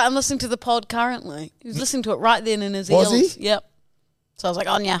 He was like, "I'm listening to the pod currently." He was listening to it right then in his Was ears. he? Yep. So I was like,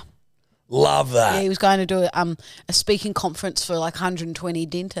 "Oh yeah." Love that. Yeah, he was going to do a speaking conference for like 120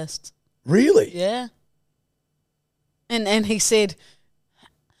 dentists. Really? Yeah. And he said,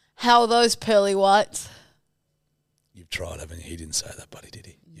 "How are those pearly whites?" You've tried, haven't you? He didn't say that, buddy, did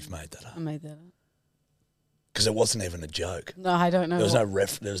he? You've made that up. I made that up. Because it wasn't even a joke. No, I don't know. There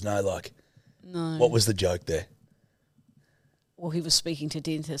was there was no like. No. What was the joke there? Well, he was speaking to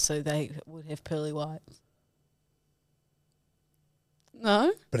dentists, so they would have pearly whites.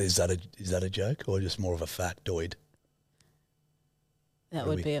 No? But is that a joke or just more of a factoid? That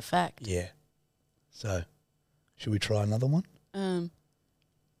would be a fact. Yeah. So, should we try another one? And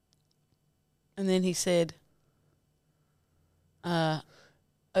then he said,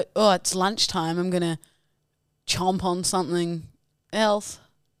 it's lunchtime. I'm going to chomp on something else.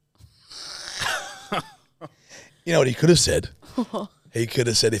 You know what he could have said? He could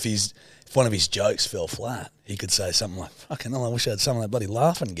have said if one of his jokes fell flat, he could say something like, "Fucking hell, I wish I had some of that bloody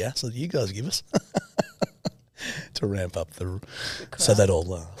laughing gas that you guys give us." To ramp up the so they'd all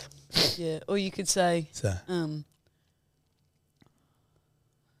laugh. Yeah, or you could say,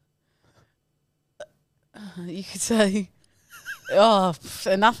 you could say, "Oh,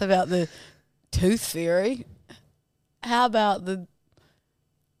 enough about the tooth fairy. How about the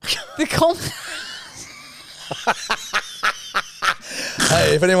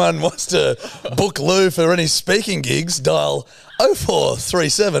Hey, if anyone wants to book Lou for any speaking gigs, dial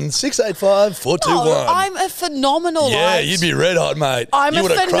 0437 685 421. Oh, I'm a phenomenal live. You'd be red hot, mate. I'm you a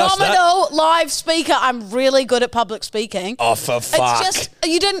would have crushed that. phenomenal live speaker. I'm really good at public speaking. Oh, for fuck. It's just,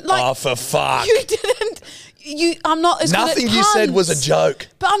 you didn't like. Oh, for fuck. You didn't. I'm not as Nothing good at you puns. said was a joke.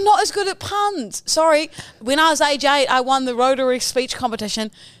 But I'm not as good at puns. Sorry. When I was age 8, I won the Rotary speech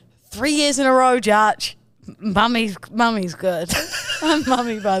competition 3 years in a row, Judge. Mummy's good. I'm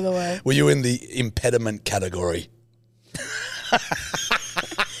mummy, by the way. Were you in the impediment category?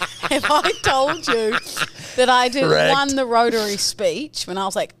 If I told you that I Correct. won the Rotary speech when I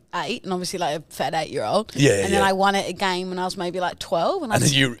was like 8, and obviously like a fat 8-year-old, Yeah, then I won it again when I was maybe like 12, and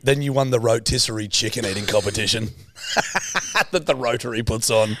then you won the rotisserie chicken eating competition that the Rotary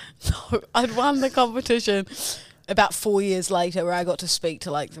puts on. No, I'd won the competition about 4 years later, where I got to speak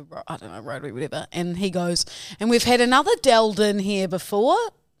to like the Rotary, whatever, and he goes, "And we've had another Delden here before."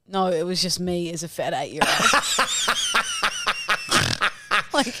 No, it was just me as a fat 8-year-old.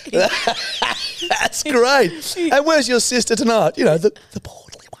 That's great. And where's your sister tonight? You know, the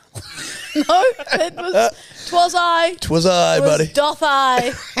portly one. No, twas I. Twas I, buddy. Doth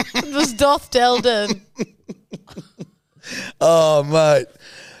I. It was Doth Delden. Oh, mate.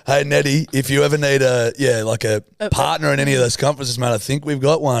 Hey, Nettie, if you ever need a partner in any of those conferences, mate, I think we've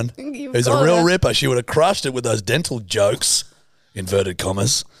got one. Who's a real ripper. She would have crushed it with those dental jokes, inverted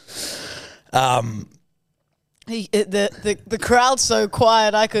commas. The crowd's so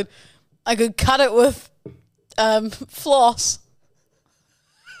quiet, I could cut it with floss.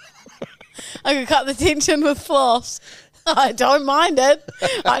 I could cut the tension with floss. I don't mind it.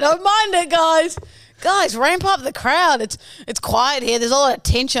 Guys. Guys, ramp up the crowd. It's quiet here. There's a lot of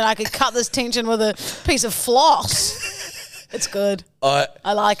tension. I could cut this tension with a piece of floss. It's good. I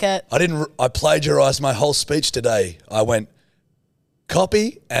like it. I plagiarized my whole speech today. I went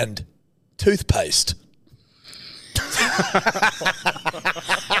copy and toothpaste.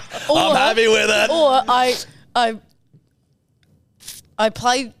 I'm happy with it. Or I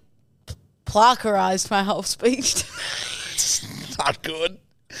plagiarized my whole speech. It's not good.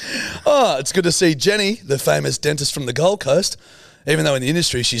 Oh, it's good to see Jenny, the famous dentist from the Gold Coast, even though in the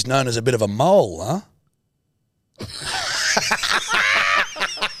industry she's known as a bit of a mole, huh?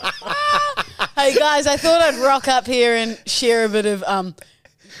 Hey guys, I thought I'd rock up here and share a bit of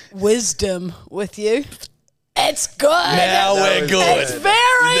wisdom with you. It's good. Now we're good. It's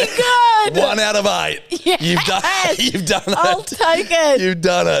very good. 1 out of 8. Yes. You've done it. I'll take it. You've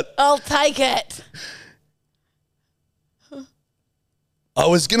done it. I'll take it. I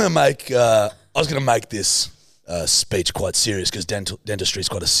was gonna make this speech quite serious because dentistry is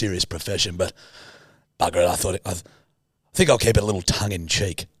quite a serious profession. But bugger it, I think I'll keep it a little tongue in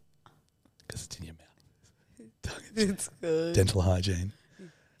cheek because it's in your mouth. It's good. Dental hygiene.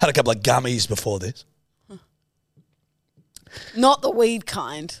 Had a couple of gummies before this. Not the weed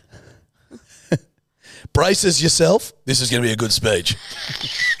kind. Braces yourself. This is going to be a good speech.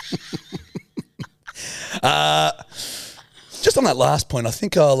 Just on that last point, I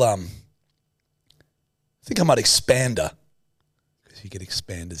think I might expand her because you get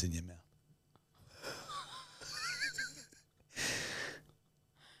expanders in your mouth.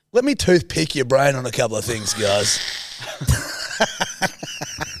 Let me toothpick your brain on a couple of things, guys.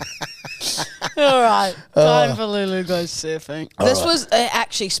 All right, time for Lulu Goes Surfing. This right. was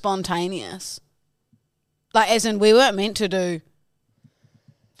actually spontaneous. Like, as in, we weren't meant to do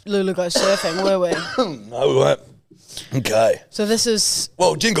Lulu Goes Surfing, were we? No, we weren't. Okay. So this is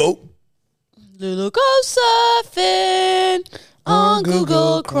Well, jingle. Lulu Goes Surfing on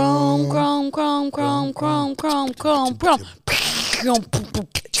Google Chrome, Chrome, Chrome, Chrome, Chrome, Chrome, Chrome, Chrome.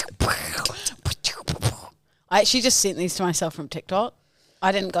 I actually just sent these to myself from TikTok.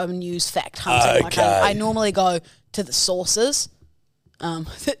 I didn't go and use fact hunting. Okay. I normally go to the sources.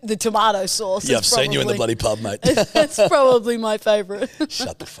 The tomato sauce. Yeah, I've seen you in the bloody pub, mate. That's probably my favourite.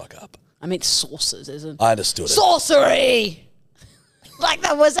 Shut the fuck up. I meant sauces, isn't it? I understood it. Sorcery! Like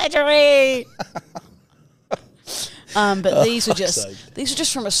the wizardry! But these were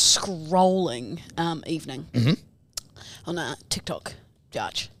just from a scrolling evening on TikTok,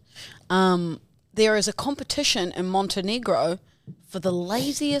 Judge. There is a competition in Montenegro for the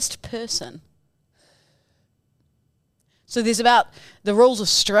laziest person. So the rules are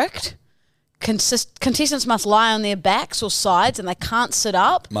strict. Contestants must lie on their backs or sides and they can't sit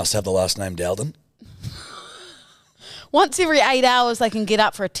up. Must have the last name Dowden. Once every 8 hours, they can get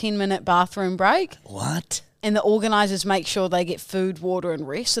up for a 10-minute bathroom break. What? And the organisers make sure they get food, water and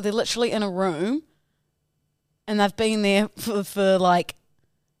rest. So they're literally in a room and they've been there for like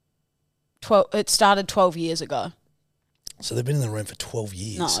 12. It started 12 years ago. So they've been in the room for 12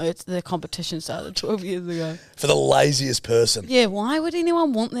 years. No, the competition started 12 years ago. For the laziest person. Yeah, why would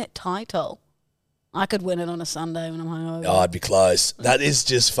anyone want that title? I could win it on a Sunday when I'm hungover. Oh, I'd be close. That is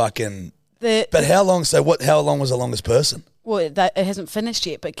just fucking... But how long? So how long was the longest person? Well, it hasn't finished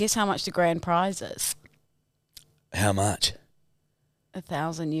yet, but guess how much the grand prize is? How much?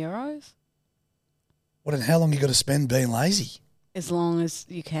 1,000 euros. What? And how long you got to spend being lazy? As long as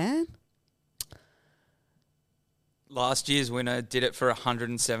you can. Last year's winner did it for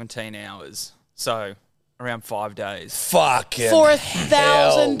 117 hours. So around 5 days. Fucking for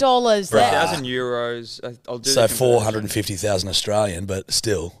 $1,000. For 1,000 euros. I'll do so 450,000 Australian, but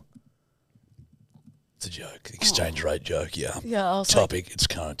still. It's a joke. Exchange rate joke, yeah. Yeah, I was topic, like, it's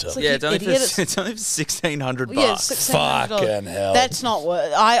current topic. like, Yeah, you it's only for $1,600. Yeah, $1,600. Fucking hell. That's not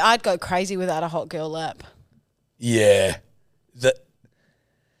what... I'd go crazy without a hot girl lap. Yeah.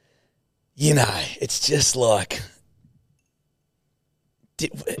 It's just like...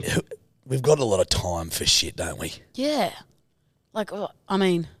 We've got a lot of time for shit, don't we? Yeah. Like, I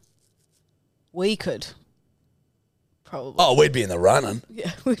mean, we could probably. Oh, we'd be in the running. Yeah,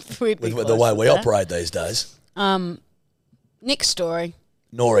 we'd be with the way we that. operate these days. Next story.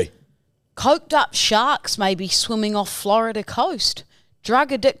 Nori. Coked up sharks may be swimming off Florida coast.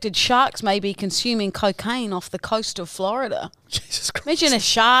 Drug-addicted sharks may be consuming cocaine off the coast of Florida. Jesus Christ. Imagine a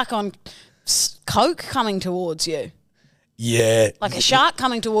shark on coke coming towards you. Yeah. Like a shark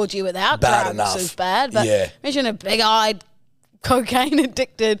coming towards you without Bad drugs enough. is bad. But Yeah. imagine a big-eyed,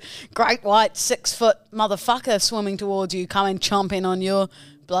 cocaine-addicted, great white 6-foot motherfucker swimming towards you, coming chomping on your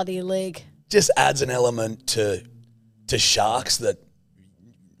bloody leg. Just adds an element to sharks that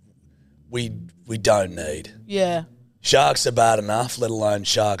we don't need. Yeah. Sharks are bad enough, let alone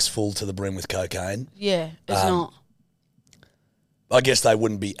sharks full to the brim with cocaine. Yeah, it's not. I guess they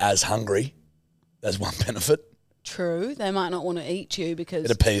wouldn't be as hungry. That's one benefit. True. They might not want to eat you because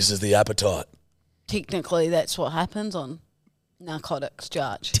It appeases the appetite. technically that's what happens on narcotics,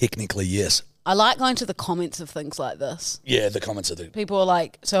 Judge. Technically, yes. I like going to the comments of things like this. Yeah, the comments are the... People are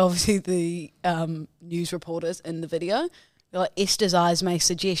like, so obviously the news reporters in the video, they're like, Esther's eyes may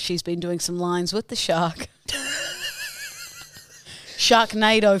suggest she's been doing some lines with the shark.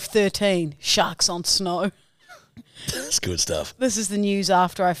 Sharknado 13, sharks on snow. That's good stuff. This is the news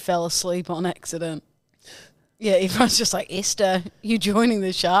after I fell asleep on accident. Yeah, everyone's just like, Esther, you joining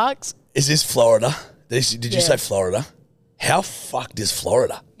the sharks? Is this Florida? Did you Yeah. say Florida? How fucked is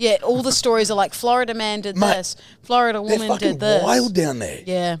Florida? Yeah, all the stories are like, Florida man did Mate, this, Florida They're woman fucking did this. wild down there.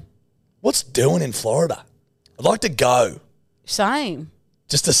 Yeah, What's doing in Florida? I'd like to go same.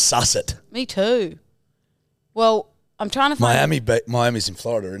 just to suss it. Me too. Well, I'm trying to find... Miami's in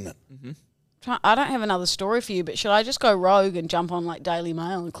Florida, isn't it? I don't have another story for you, but should I just go rogue and jump on like Daily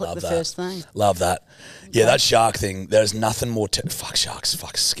Mail and click first thing? Love that. Yeah, that shark thing, there's nothing more... fuck sharks.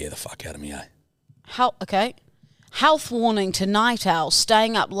 Fuck, scare the fuck out of me, eh? Okay. Health warning to night owls.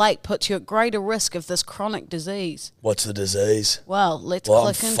 Staying up late puts you at greater risk of this chronic disease. What's the disease? Well, let's I'm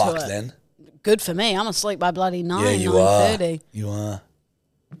click into fucked it. then. Good for me. I'm asleep by bloody 9, Yeah, you 9:30. are. You are.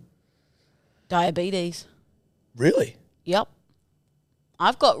 Diabetes. Really? Yep.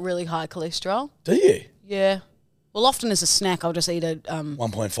 I've got really high cholesterol. Do you? Yeah. Well, often as a snack, I'll just eat a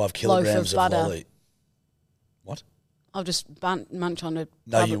 1.5 kilograms of butter. lolly. What? I'll just munch on a...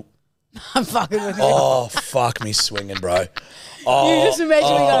 No, you... I'm fucking with you. Oh, fuck me swinging, bro. Oh, You just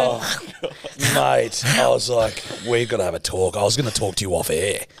imagine me going... Mate, I was like, we've got to have a talk. I was going to talk to you off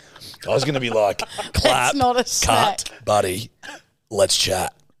air. I was going to be like, clap, not a snack. cut, buddy, let's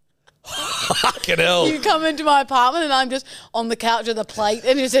chat. Fucking hell. You come into my apartment and I'm just on the couch with a plate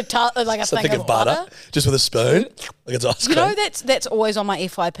and just a thing of butter. Just with a spoon, like it's ice cream. You know that's always on my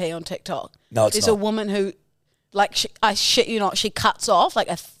FYP on TikTok. No, it's There's not. a woman who, like, I shit you not, she cuts off like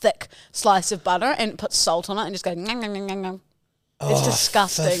a thick slice of butter and puts salt on it and just goes. Ngang, ngang, ngang, ngang. It's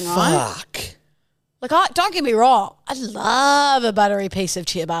disgusting, right? Fuck. Like, don't get me wrong, I love a buttery piece of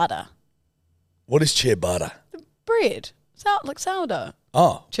ciabatta. What is ciabatta? Bread, like sourdough.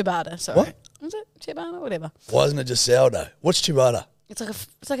 Oh, Ciabatta, sorry. What? Is it ciabatta? Whatever. why isn't it just sourdough? What's ciabatta? It's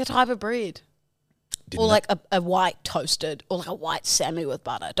like a type of bread. Didn't Or know. like a white toasted, or like a white Sammy with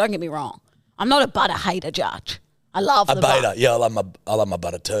butter. Don't get me wrong. I'm not a butter hater, Judge. I love A the beta. butter. Yeah, I love my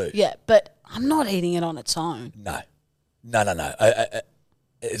butter too. Yeah, but I'm not eating it on its own. No.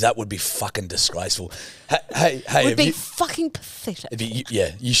 That would be fucking disgraceful. Hey, It would be you, fucking pathetic.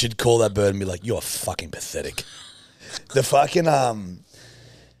 you should call that bird and be like, you're fucking pathetic. The fucking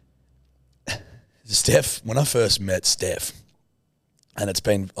Steph. When I first met Steph, and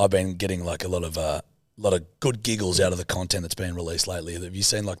I've been getting like a lot of good giggles out of the content that's been released lately. Have you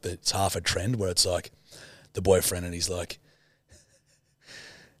seen like it's half a trend where it's like the boyfriend and he's like,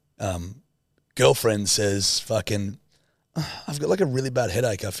 girlfriend says fucking, I've got like a really bad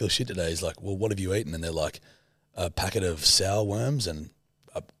headache. I feel shit today. He's like, well, what have you eaten? And they're like, a packet of sour worms and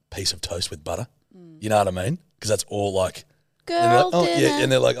a piece of toast with butter. You know what I mean? Because that's all like, Girl like, dinner. yeah,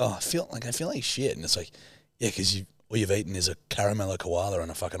 and they're like, oh, I feel like shit, and it's like, yeah, because all you've eaten is a caramel koala and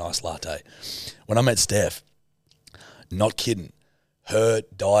a fucking iced latte. When I met Steph, not kidding, her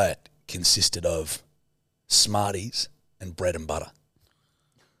diet consisted of Smarties and bread and butter.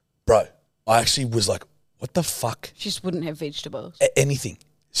 Bro, I actually was like, what the fuck? She just wouldn't have vegetables. Anything.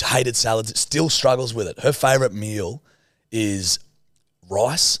 She hated salads, still struggles with it. Her favourite meal is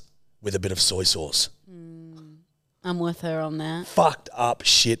rice with a bit of soy sauce. I'm with her on that. Fucked up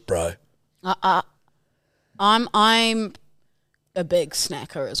shit, bro. I'm a big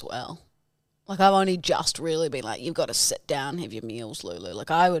snacker as well. Like, I've only just really been like, you've got to sit down, have your meals, Lulu.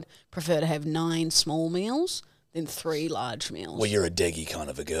 Like, I would prefer to have 9 small meals than 3 large meals. Well, you're a deggy kind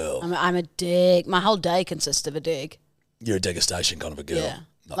of a girl. I'm a dig. My whole day consists of a dig. You're a degustation kind of a girl. Yeah.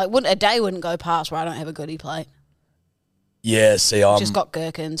 Like, a day wouldn't go past where I don't have a goodie plate. Yeah, see, I'm Just got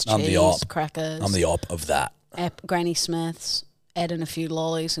gherkins, I'm cheese, the op. crackers. I'm the op of that. Granny Smiths, add in a few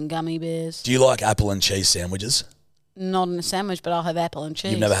lollies and gummy bears. Do you like apple and cheese sandwiches? Not in a sandwich, but I'll have apple and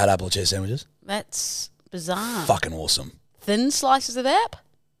cheese. You've never had apple and cheese sandwiches? That's bizarre. Fucking awesome. Thin slices of app?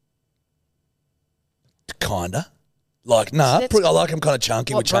 Kinda. Like, nah, That's- I like them kind of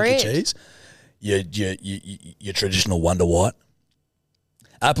chunky What with chunky bread? cheese. Your traditional Wonder White.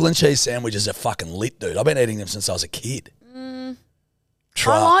 Apple and cheese sandwiches are fucking lit, dude. I've been eating them since I was a kid.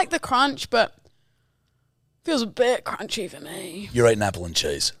 Try. I like the crunch, but feels a bit crunchy for me. You're eating apple and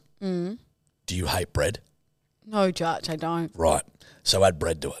cheese. Do you hate bread? No, Judge, I don't. Right. So add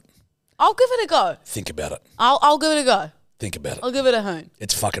bread to it. I'll give it a go. Think about it. I'll give it a go. Think about it. I'll give it a hoon.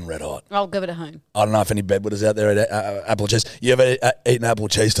 It's fucking red hot. I'll give it a hoon. I don't know if any bedwetters out there eat apple and cheese. You ever eaten apple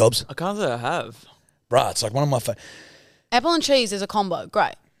and cheese, Tobbs? I can't say I have. Bruh, it's like one of my Apple and cheese is a combo.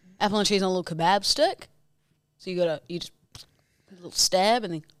 Great. Apple and cheese on a little kebab stick. So you just a little stab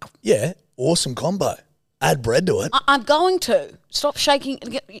and then... Yeah, awesome combo. Add bread to it. I'm going to. Stop shaking.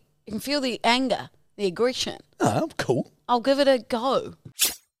 You can feel the anger, the aggression. Oh, cool. I'll give it a go.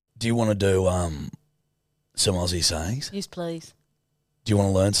 Do you want to do some Aussie sayings? Yes, please. Do you want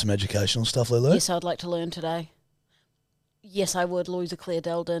to learn some educational stuff, Lulu? Yes, I'd like to learn today. Yes, I would. Louisa Claire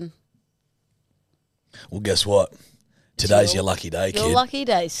Delden. Well, guess what? Today's your lucky day, Your kid. lucky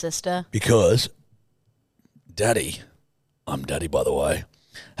day, sister. Because Daddy, I'm Daddy by the way,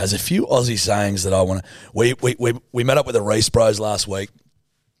 has a few Aussie sayings that I want to... We met up with the Reese Bros last week.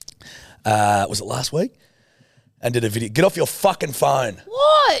 Was it last week? and did a video. Get off your fucking phone.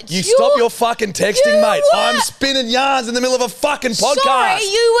 What? You stop your fucking texting, mate. I'm spinning yarns in the middle of a fucking podcast. Sorry,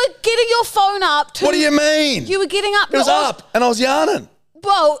 you were getting your phone up. What do you mean? You were getting up. It was up, and I was yarning.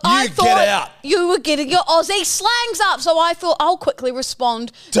 Well, I thought get out. You were getting your Aussie slangs up, so I thought I'll quickly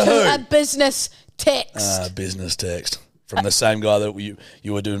respond to a business text. Business text from the same guy that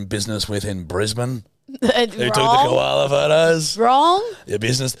you were doing business with in Brisbane. Who took the koala photos? Wrong. Your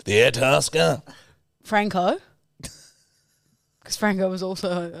business, the air tasker. Franco. Because Franco was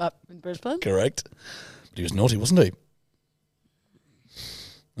also up in Brisbane. Correct. But he was naughty, wasn't he?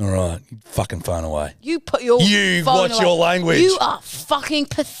 All right. Fucking phone away. You put your phone watch away. your language. You are fucking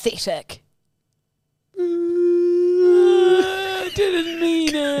pathetic. I didn't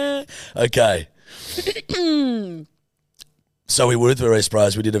mean it. Okay. So we were with the East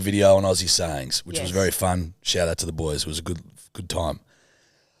Bros. We did a video on Aussie sayings, which was very fun. Shout out to the boys. It was a good time.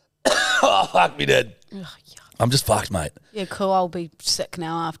 Oh, fuck me dead. I'm just fucked, mate. Yeah, cool. I'll be sick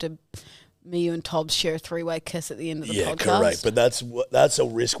now after me, you and Tobbs share a 3-way kiss at the end of the podcast. Yeah, correct. But that's a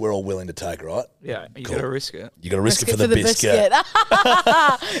risk we're all willing to take, right? Yeah, you got to risk it. You got to risk it for the biscuit.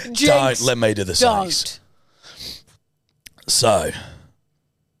 Don't let me do the sayings. So,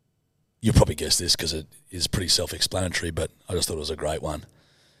 you probably guessed this because it is pretty self-explanatory, but I just thought it was a great one.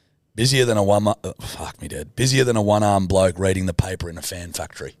 Busier than a one-armed bloke reading the paper in a fan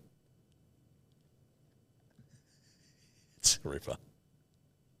factory. It's a ripper.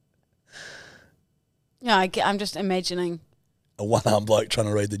 Yeah, I'm just imagining a one-armed bloke trying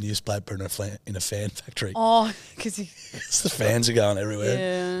to read the newspaper in a fan factory. Oh, because the fans are going everywhere.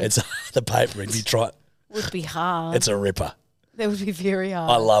 Yeah. It's the paper, and you try. Would be hard. It's a ripper. That would be very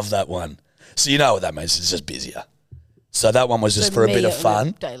hard. I love that one. So you know what that means? It's just busier. So that one was just for a bit of fun, on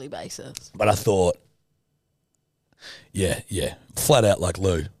a daily basis. But I thought, yeah, flat out like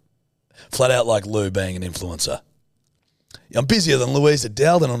Lou being an influencer. I'm busier than Louisa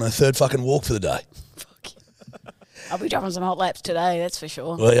Dowden on her third fucking walk for the day. Fuck you. I'll be dropping some hot laps today, that's for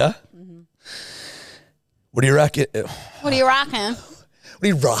sure. Will ya? Mm-hmm. What do you reckon? What are you rocking? What are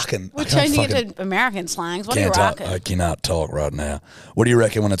you rocking? We're changing it to American slangs. What are you rocking? I cannot talk right now. What do you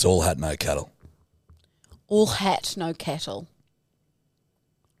reckon when it's all hat, no cattle? All hat, no cattle.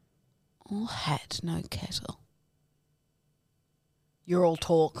 All hat, no cattle. You're all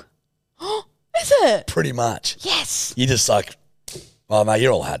talk. Is it? Pretty much. Yes. You just like, oh, mate,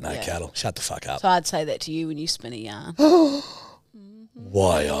 you're all hat, no cattle. Shut the fuck up. So I'd say that to you when you spin a yarn.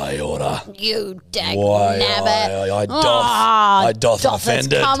 Why I order? You dag Why nabbit. I doth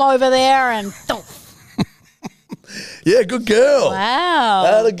offended. Come over there and yeah, good girl. Wow.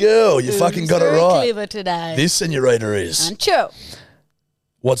 That a girl. You fucking got it right. Very clever today. This, senorita, is. And true.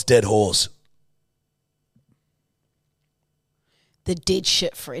 What's dead horse? The dead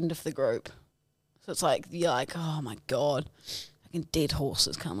shit friend of the group. So it's like, you're like, oh my God, fucking dead horse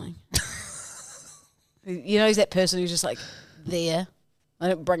is coming. You know, he's that person who's just like there. They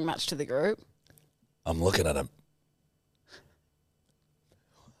don't bring much to the group. I'm looking at him.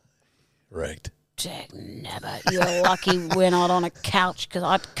 Wrecked. Jack Nabbit, you're lucky we're not on a couch because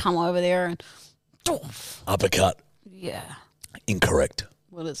I'd come over there and... Uppercut. Yeah. Incorrect.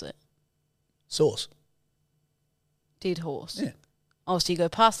 What is it? Sauce. Dead horse. Yeah. Oh, so you go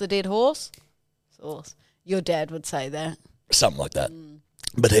past the dead horse? Sauce. Your dad would say that. Something like that.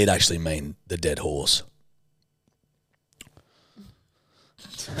 But he'd actually mean the dead horse.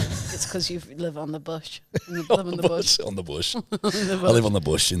 It's because you live on the bush. You live in the bush. On the bush. I live on the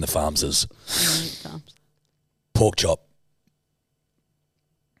bush in the farmses. Pork chop.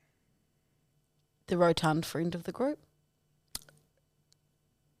 The rotund friend of the group.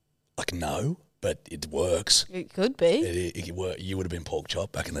 Like, no, but it works. It could be. You would have been pork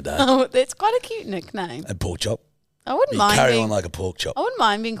chop back in the day. Oh, that's quite a cute nickname. And pork chop. I wouldn't you mind. Carry on like a pork chop. I wouldn't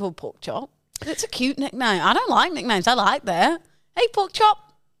mind being called pork chop. It's a cute nickname. I don't like nicknames. I like that. Hey, pork chop.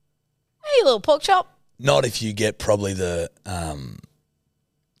 Hey, little pork chop. Not if you get probably the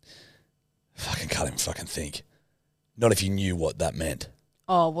fucking can't even fucking think. Not if you knew what that meant.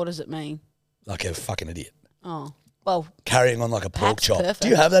 Oh, what does it mean? Like a fucking idiot. Oh, well. Carrying on like a pork chop. Perfect. Do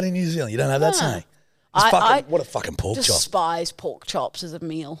you have that in New Zealand? You don't have that saying? What a fucking pork chop. I despise pork chops as a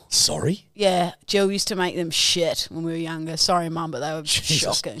meal. Sorry? Yeah, Jill used to make them shit when we were younger. Sorry, Mum, but they were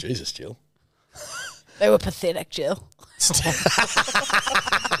shocking. Jesus, Jill. They were pathetic, Jill.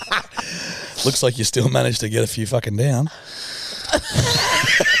 Looks like you still managed to get a few fucking down.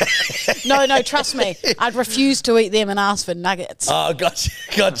 No, trust me. I'd refuse to eat them and ask for nuggets. Oh,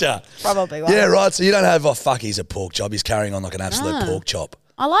 gotcha. Probably won't. Yeah, right. So you don't have, fuck, he's a pork chop. He's carrying on like an absolute pork chop.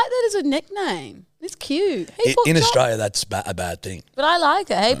 I like that as a nickname. It's cute. Hey, pork in chop. Australia, that's a bad thing. But I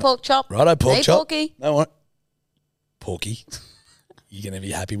like it. Hey, pork chop. Righto, pork chop. Porky. No worries. Porky. You going to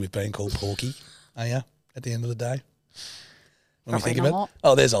be happy with being called Porky, are you, at the end of the day? When we Probably think about not. it?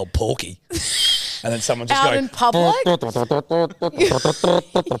 Oh, there's old Porky. And then someone just Out goes, in public?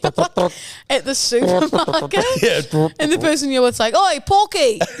 At the supermarket? yeah. And the person you're with like, "Oi,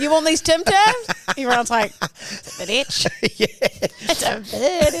 Porky, you want these Tim Tams?" Everyone's like, "It's a bit itch." yeah. It's a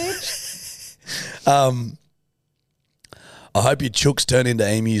bit itch. I hope your chooks turn into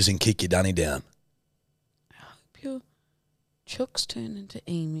emus and kick your dunny down. I hope your chooks turn into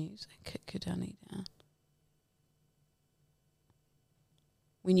emus and kick your dunny down.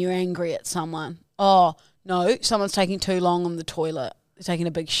 When you're angry at someone. Oh, no, someone's taking too long on the toilet. They're taking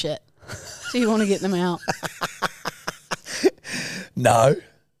a big shit. So you want to get them out. No,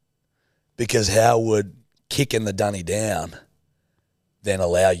 because how would kicking the dunny down then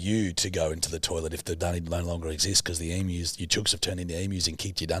allow you to go into the toilet if the dunny no longer exists because the emus, your chooks have turned into emus and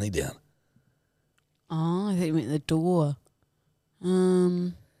kicked your dunny down? Oh, I thought you meant the door.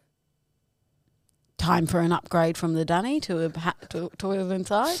 Time for an upgrade from the dunny to a toilet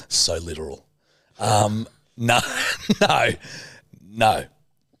inside? So literal. No.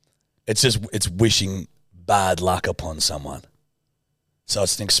 It's wishing bad luck upon someone. So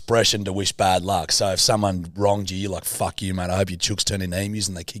it's an expression to wish bad luck. So if someone wronged you, you're like, fuck you, mate. I hope your chooks turn into emus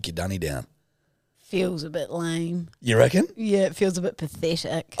and they kick your dunny down. Feels a bit lame. You reckon? Yeah, it feels a bit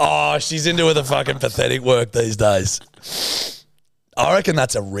pathetic. Oh, she's into the fucking pathetic work these days. I reckon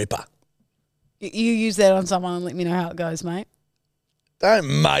that's a ripper. You use that on someone and let me know how it goes, mate.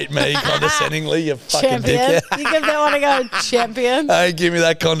 Don't mate me condescendingly, you fucking Champion. dickhead. You give that one a go, champion. Hey, give me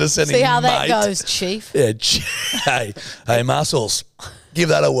that condescending See how that mate. goes, chief. Yeah, hey, muscles, give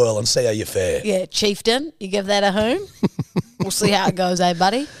that a whirl and see how you fare. Yeah, chieftain. You give that a hoon. We'll see how it goes, eh,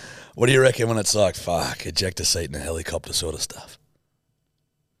 buddy? What do you reckon when it's like, fuck, ejector seat in a helicopter sort of stuff?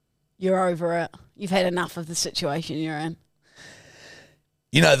 You're over it. You've had enough of the situation you're in.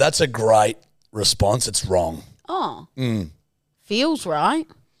 You know, that's a great response. It's wrong. Oh. Feels right.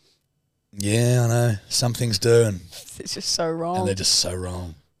 Yeah, I know. Some things do, and It's just so wrong. they're just so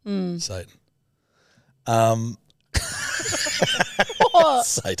wrong. Satan. What?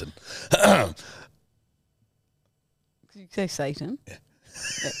 Satan. Did you say Satan? Yeah.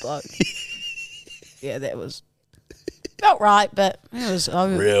 That bloke. Yeah, that was felt right, but it was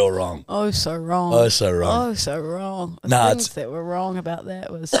Real wrong. so wrong. Oh, so wrong. Oh, so wrong. The Nah, things that were wrong about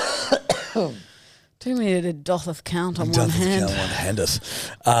that was too many to doth count on one Doth hand. count on one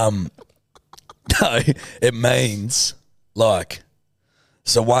handeth. No, it means like.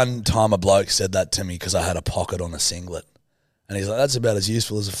 So one time a bloke said that to me because I had a pocket on a singlet, and he's like, "That's about as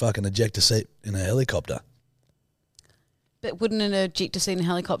useful as a fucking ejector seat in a helicopter." But wouldn't an ejector seat in a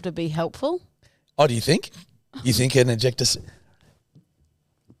helicopter be helpful? Oh, do you think? You think an ejector seat?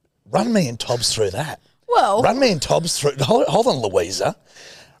 Run me and Tobbs through that. Well, Run me and Tobbs through. Hold on, Louisa.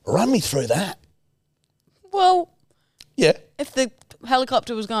 Run me through that. well, Yeah. if the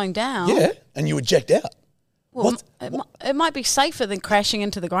helicopter was going down, Yeah, and you eject out. well, What? it might be safer than crashing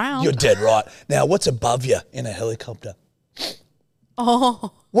into the ground. You're dead right. Now, what's above you in a helicopter?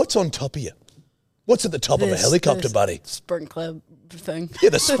 Oh, What's on top of you? What's at the top of a helicopter, buddy? Sprinkler thing. Yeah,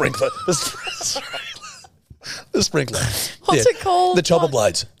 the sprinkler. The sprinkler. What's it called? The chopper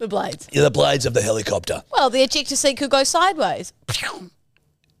blades. The blades. Yeah, the blades of the helicopter. Well, the ejector seat could go sideways.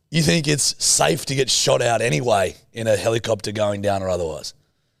 You think it's safe to get shot out anyway in a helicopter going down or otherwise?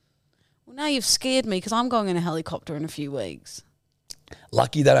 Well, now you've scared me because I'm going in a helicopter in a few weeks.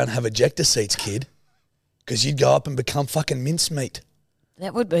 Lucky they don't have ejector seats, kid, because you'd go up and become fucking mincemeat.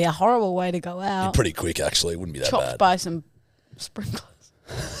 That would be a horrible way to go out. You're pretty quick, actually. It wouldn't be that Chopped bad. by some sprinklers.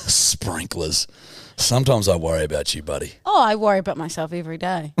 Sprinklers. Sometimes I worry about you, buddy. Oh, I worry about myself every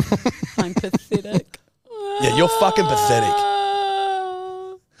day. I'm pathetic. Yeah, you're fucking pathetic.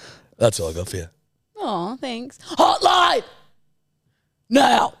 That's all I got for you. Oh, thanks. Hotline!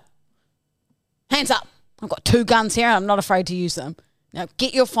 Now! Hands up. I've got 2 guns here and I'm not afraid to use them. Now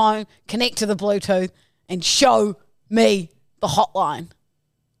get your phone, connect to the Bluetooth, and show me the hotline.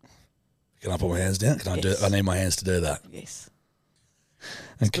 Can I put my hands down? Can I do? Yes. I need my hands to do that. Yes.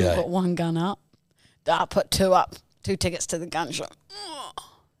 Okay. I've got 1 gun up. I put 2 up. 2 tickets to the gun shop.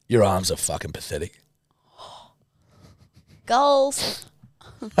 Your arms are fucking pathetic. Goals.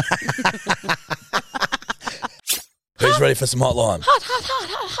 Who's ready for some hotline?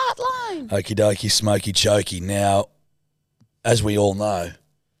 Hotline. Okie dokie, smoky chokey. Now, as we all know,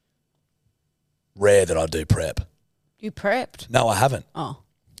 rare that I do prep. You prepped? No, I haven't. Oh.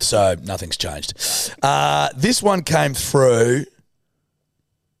 So nothing's changed. This one came through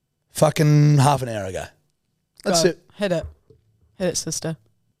fucking half an hour ago. That's Go. it. Hit it. Hit it, sister.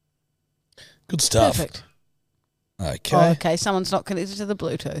 Good stuff. Perfect. Okay. Oh, okay, someone's not connected to the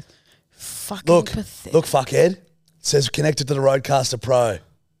Bluetooth. Fucking pathetic. Look, fuckhead. It says connected to the Roadcaster Pro.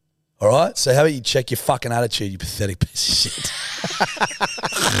 All right? So how about you check your fucking attitude, you pathetic piece of shit.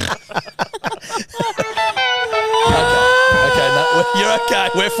 Okay, no, you're okay.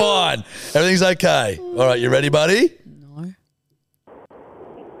 We're fine. Everything's okay. All right, you ready, buddy? No.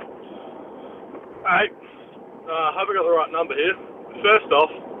 Hey, hope I got the right number here. First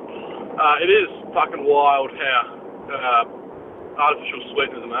off, it is fucking wild how artificial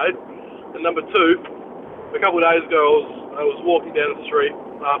sweeteners are made. And number two, a couple of days ago I was walking down the street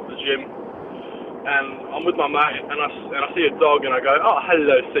after the gym, and I'm with my mate, and I see a dog, and I go, "Oh,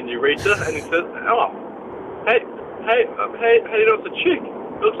 hello, senorita," and he says, "Oh, hey, how do you know it's a chick?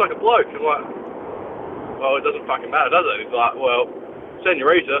 It looks like a bloke." I'm like, "Well, it doesn't fucking matter, does it?" He's like, "Well,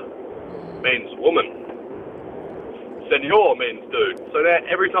 senorita means woman. Senor means dude." So now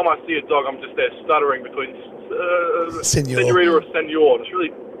every time I see a dog, I'm just there stuttering between senorita or senor. It's really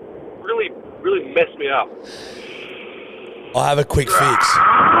messed me up. I have a quick fix.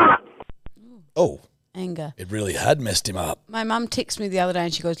 Oh. Anger. It really had messed him up. My mum texted me the other day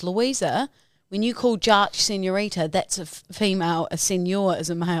and she goes, "Louisa, when you call Jarch senorita, that's a female. A senor is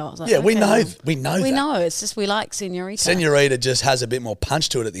a male." I was like, Yeah, okay, we know well, that. We know. It's just we like senorita. Senorita just has a bit more punch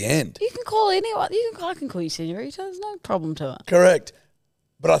to it at the end. You can call anyone. I can call you senorita. There's no problem to it. Correct.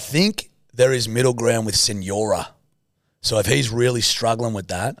 But I think there is middle ground with senora. So if he's really struggling with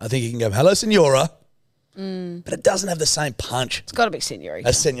that, I think he can go, "Hello, senora." But it doesn't have the same punch It's got to be senorita.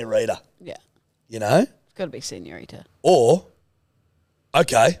 as senorita. Yeah, You know? it's got to be senorita. Or,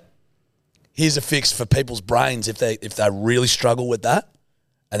 okay, here's a fix for people's brains if they really struggle with that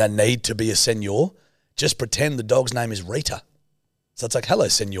and they need to be a senor, just pretend the dog's name is Rita. So it's like, "Hello,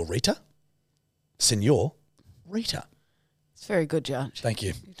 senorita." Senor Rita. It's very good, Judge. Thank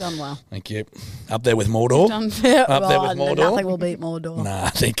you. You've done well. Thank you. Up there with Mordor. Done fair. Up there with Mordor. Nothing will beat Mordor. Nah,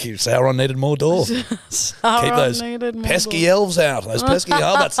 thank you. Sauron needed Mordor. Keep those pesky elves out. Those pesky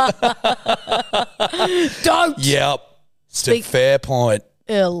hobbits. Don't Yep. It's a Speak fair point.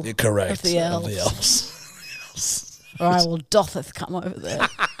 ill. You're correct. Of the elves. Of the elves. All right, well, Dotheth come over there.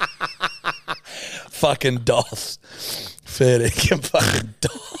 Fucking Doth. Fair dinkum fucking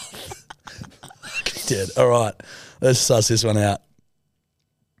Doth. Fucking dead. All right. Let's suss this one out.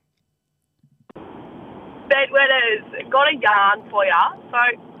 Bedwetters, got a yarn for you. So,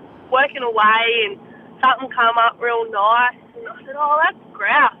 working away and something come up real nice. And I said, "Oh, that's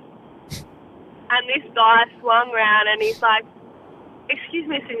grouse." And this guy swung round and he's like, "Excuse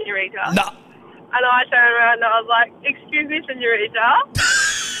me, senorita." No. And I turned around and I was like, "Excuse me, senorita."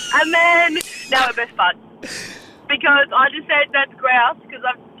 And then, now we're best buds. Because I just said that's grouse because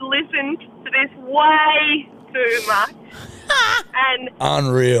I've listened to this way too much. And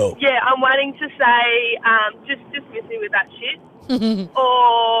Unreal. yeah, I'm waiting to say, just miss me with that shit.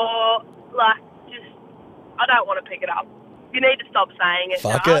 Or, like, just, I don't want to pick it up. You need to stop saying it.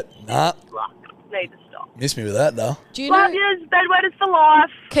 Fuck nah. it. Nah. Like, need to stop. Miss me with that, though. Do you know? Love yous, bedwetters for life.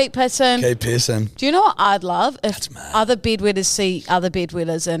 Keep pissing. Keep pissing. Do you know what I'd love if That's mad. other bedwetters see other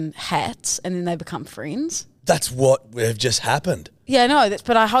bedwetters in hats and then they become friends? That's what have just happened. Yeah, no,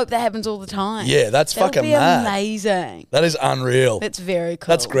 but I hope that happens all the time. Yeah, that's That would fucking be mad. amazing. That is unreal. That's very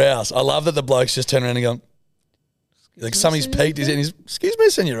cool. That's grouse. I love that the blokes just turn around and go, like somebody's peeked his in. He's, "Excuse me,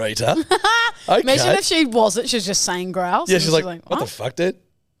 senorita." Okay. Imagine if she wasn't. She was just saying grouse. Yeah, and she's like, "What the fuck, dude?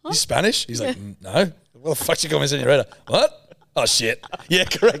 You Spanish?" He's like, "No." "What the fuck you call me senorita?" "What?" "Oh, shit." Yeah,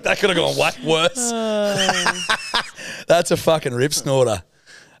 correct. That could have gone way worse. That's a fucking rip snorter.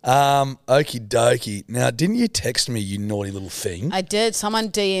 Okie dokie. Now, didn't you text me, you naughty little thing? I did. Someone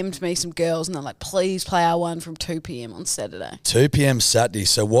DM'd me some girls and they're like, "Please play our one from 2 p.m. on Saturday." 2 p.m. Saturday.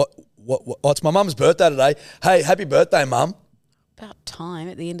 So what? Oh, it's my mum's birthday today. Hey, happy birthday, mum. About time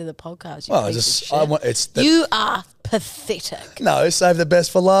at the end of the podcast. You Well, piece of just shit. I want it's the, You are pathetic. no. Save the best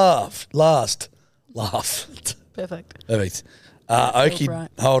for last. Laugh. Perfect. Perfect. Okie. right.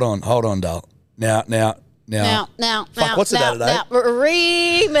 Hold on, Dal. Now. Fuck, what's the day today?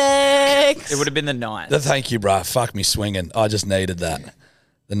 Remix. It would have been the 9th. Thank you, bruh. Fuck me swinging. I just needed that.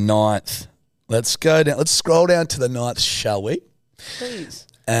 The 9th. Let's go down. Let's scroll down to the 9th, shall we? Please.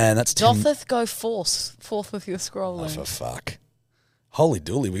 And that's 10. Dotheth, go forth with your Oh, scrolling. for fuck. Holy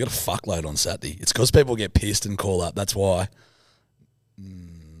dooly, we got a fuckload on Saturday. It's because people get pissed and call up. That's why.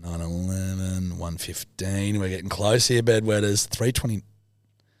 9:11, 1:15. We're getting close here, bedwetters. 3:20.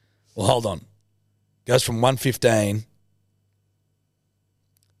 Well, hold on. Goes from 1:15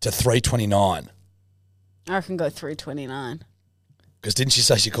 to 3:29. I reckon go 3:29. Because didn't she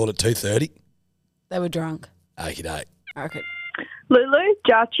say she called at 2:30? They were drunk. Okie doke. I reckon. Lulu,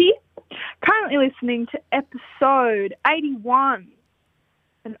 Jarchi, Currently listening to episode 81.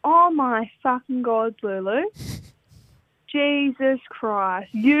 And oh my fucking God, Lulu. Jesus Christ.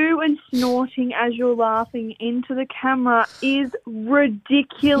 You and snorting as you're laughing into the camera is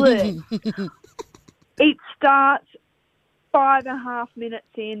ridiculous. It starts 5.5 minutes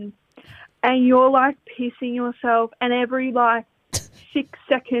in and you're like pissing yourself, and every like 6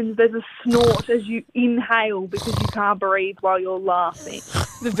 seconds there's a snort as you inhale because you can't breathe while you're laughing.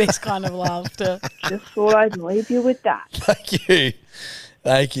 The best kind of laughter. Just thought I'd leave you with that. Thank you.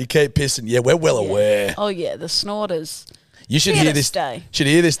 Thank you. Keep pissing. Yeah, we're well aware. Oh yeah, the snorters. You should Here hear to this. stay. Should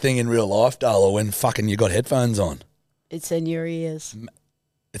hear this thing in real life, Darla, when fucking you got headphones on. It's in your ears.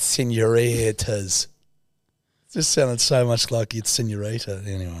 It's senoritas. It just sounded so much like it's senorita.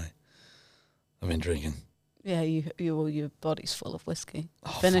 Anyway, I've been drinking. Yeah, your body's full of whiskey.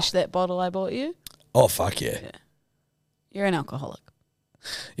 Finish that bottle I bought you. Oh fuck yeah. You're an alcoholic.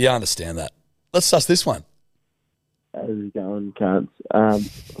 Yeah, I understand that. Let's suss this one. How's it going, cunts?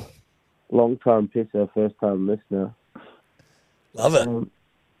 Long time pisser, first time listener. Love it.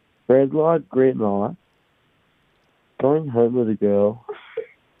 Red light, green light. Going home with a girl,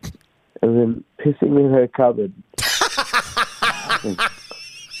 and then pissing in her cupboard.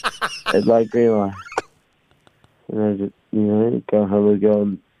 Red light, green light. And I just, go home with a girl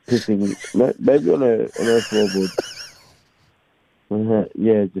and pissing, maybe on her floorboard.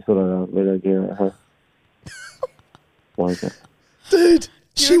 Yeah, just sort of red light, green light, huh? Dude,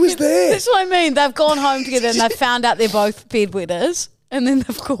 she was there. That's what I mean. They've gone home together and they've found out they're both bedwetters, and then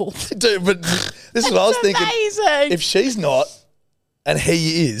they've called. Dude, but this is what I was thinking. Amazing. If she's not, and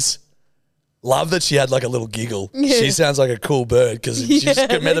he is, love that she had like a little giggle. Yeah. She sounds like a cool bird because she's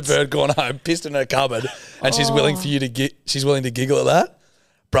Yeah, met a bird, gone home, pissed in her cupboard, and she's willing for you to she's willing to giggle at that.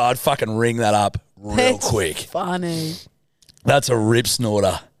 Bro, I'd fucking ring that up real That's quick. funny. That's a rip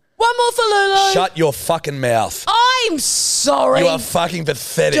snorter. One more for Lulu. Shut your fucking mouth. I'm sorry. You are fucking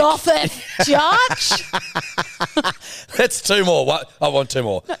pathetic. Doth it, Judge. That's two more. What? I want two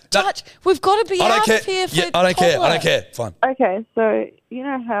more. No, Judge, we've got to be out of here for I don't care. I toddler. don't care. Fine. Okay, so you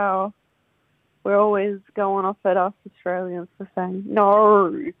know how we're always going off at us Australians for saying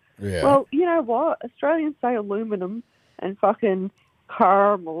no. Yeah. Well, you know what? Australians say aluminum and fucking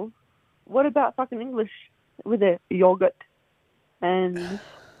caramel. What about fucking English with their yogurt and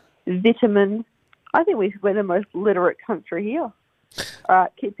vitamin? I think we're the most literate country here. All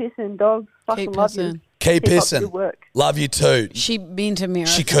right, keep pissing, dogs. Fucking Keep love pissing. you. Keep Keep up pissing. your work. Love you too. She meant America.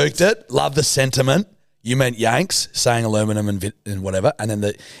 She cooked it. Love the sentiment. You meant Yanks saying aluminum and whatever. And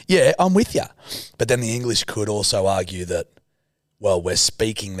then I'm with you. But then the English could also argue that, well, we're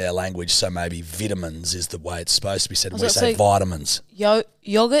speaking their language, so maybe vitamins is the way it's supposed to be said. And we say vitamins.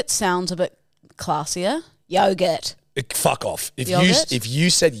 Yogurt sounds a bit classier. Yogurt. Fuck off. If Yogurt? you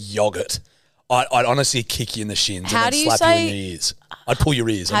said yogurt, I'd honestly kick you in the shins How and do then you slap say- you in your ears. I'd pull your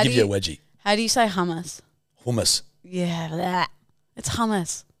ears. I'd give you a wedgie. How do you say hummus? Hummus. Yeah, that. It's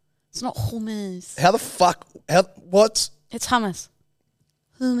hummus. It's not hummus. How the fuck? What's It's hummus.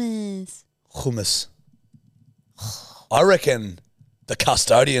 Hummus. hummus? I reckon the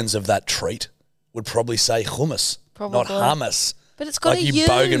custodians of that treat would probably say hummus, not Probably. hummus. But it's got Like a you U.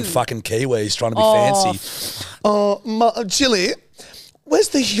 bogan fucking Kiwis trying to be fancy. Oh, Chili, where's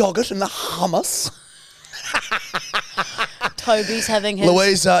the yogurt and the hummus? Toby's having his...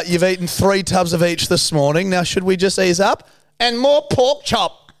 Louisa, you've eaten 3 tubs of each this morning. Now, should we just ease up? And more pork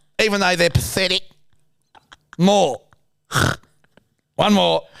chop, even though they're pathetic. More. One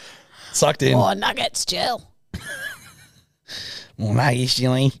more. Sucked in. More nuggets, Jill. More nuggets,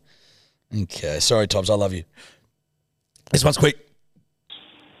 Chili. Okay, sorry, Tobbs, I love you. This one's quick.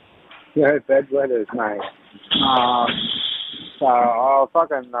 Yeah, bedwetters, mate. So I'll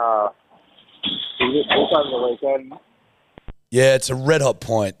fucking this over the weekend. Yeah, it's a red hot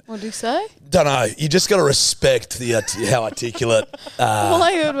point. What did he say? Don't know. You just got to respect the how articulate. All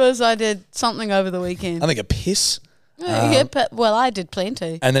I heard was I did something over the weekend. I think a piss. Yeah, but, well, I did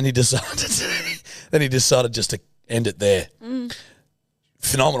plenty. And then he decided just to end it there.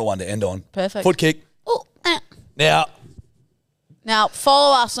 Phenomenal one to end on. Perfect. Foot kick. Oh, Now,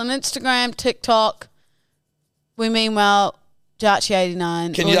 follow us on Instagram, TikTok. We mean well,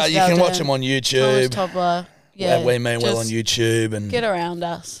 Jarchi89. you can watch them on Louis YouTube. Toddler. Yeah, We mean well on just YouTube and Get around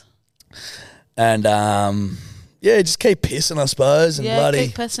us. just keep pissing, I suppose, and Yeah, bloody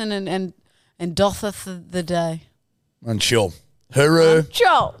keep pissing and dotheth the day. and chill. Hooroo.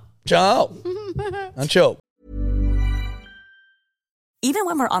 Ciao. Ciao. And chill. Even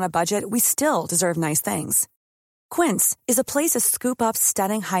when we're on a budget, we still deserve nice things. Quince is a place to scoop up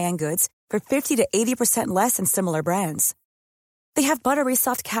stunning high-end goods for 50 to 80% less than similar brands. They have buttery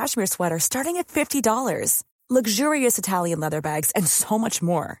soft cashmere sweaters starting at $50, luxurious Italian leather bags, and so much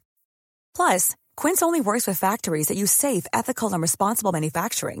more. Plus, Quince only works with factories that use safe, ethical, and responsible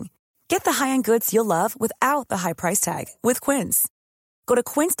manufacturing. Get the high-end goods you'll love without the high price tag with Quince. Go to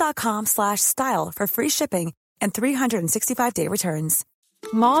quince.com/style for free shipping and 365-day returns.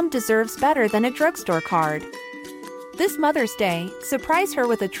 Mom deserves better than a drugstore card. This Mother's Day, surprise her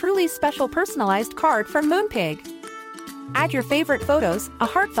with a truly special personalized card from Moonpig. Add your favorite photos, a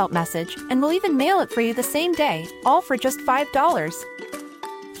heartfelt message, and we'll even mail it for you the same day, all for just $5.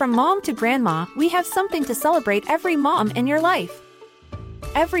 From mom to grandma, we have something to celebrate every mom in your life.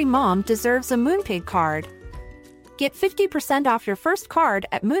 Every mom deserves a Moonpig card. Get 50% off your first card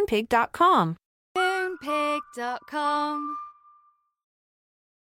at moonpig.com. Moonpig.com.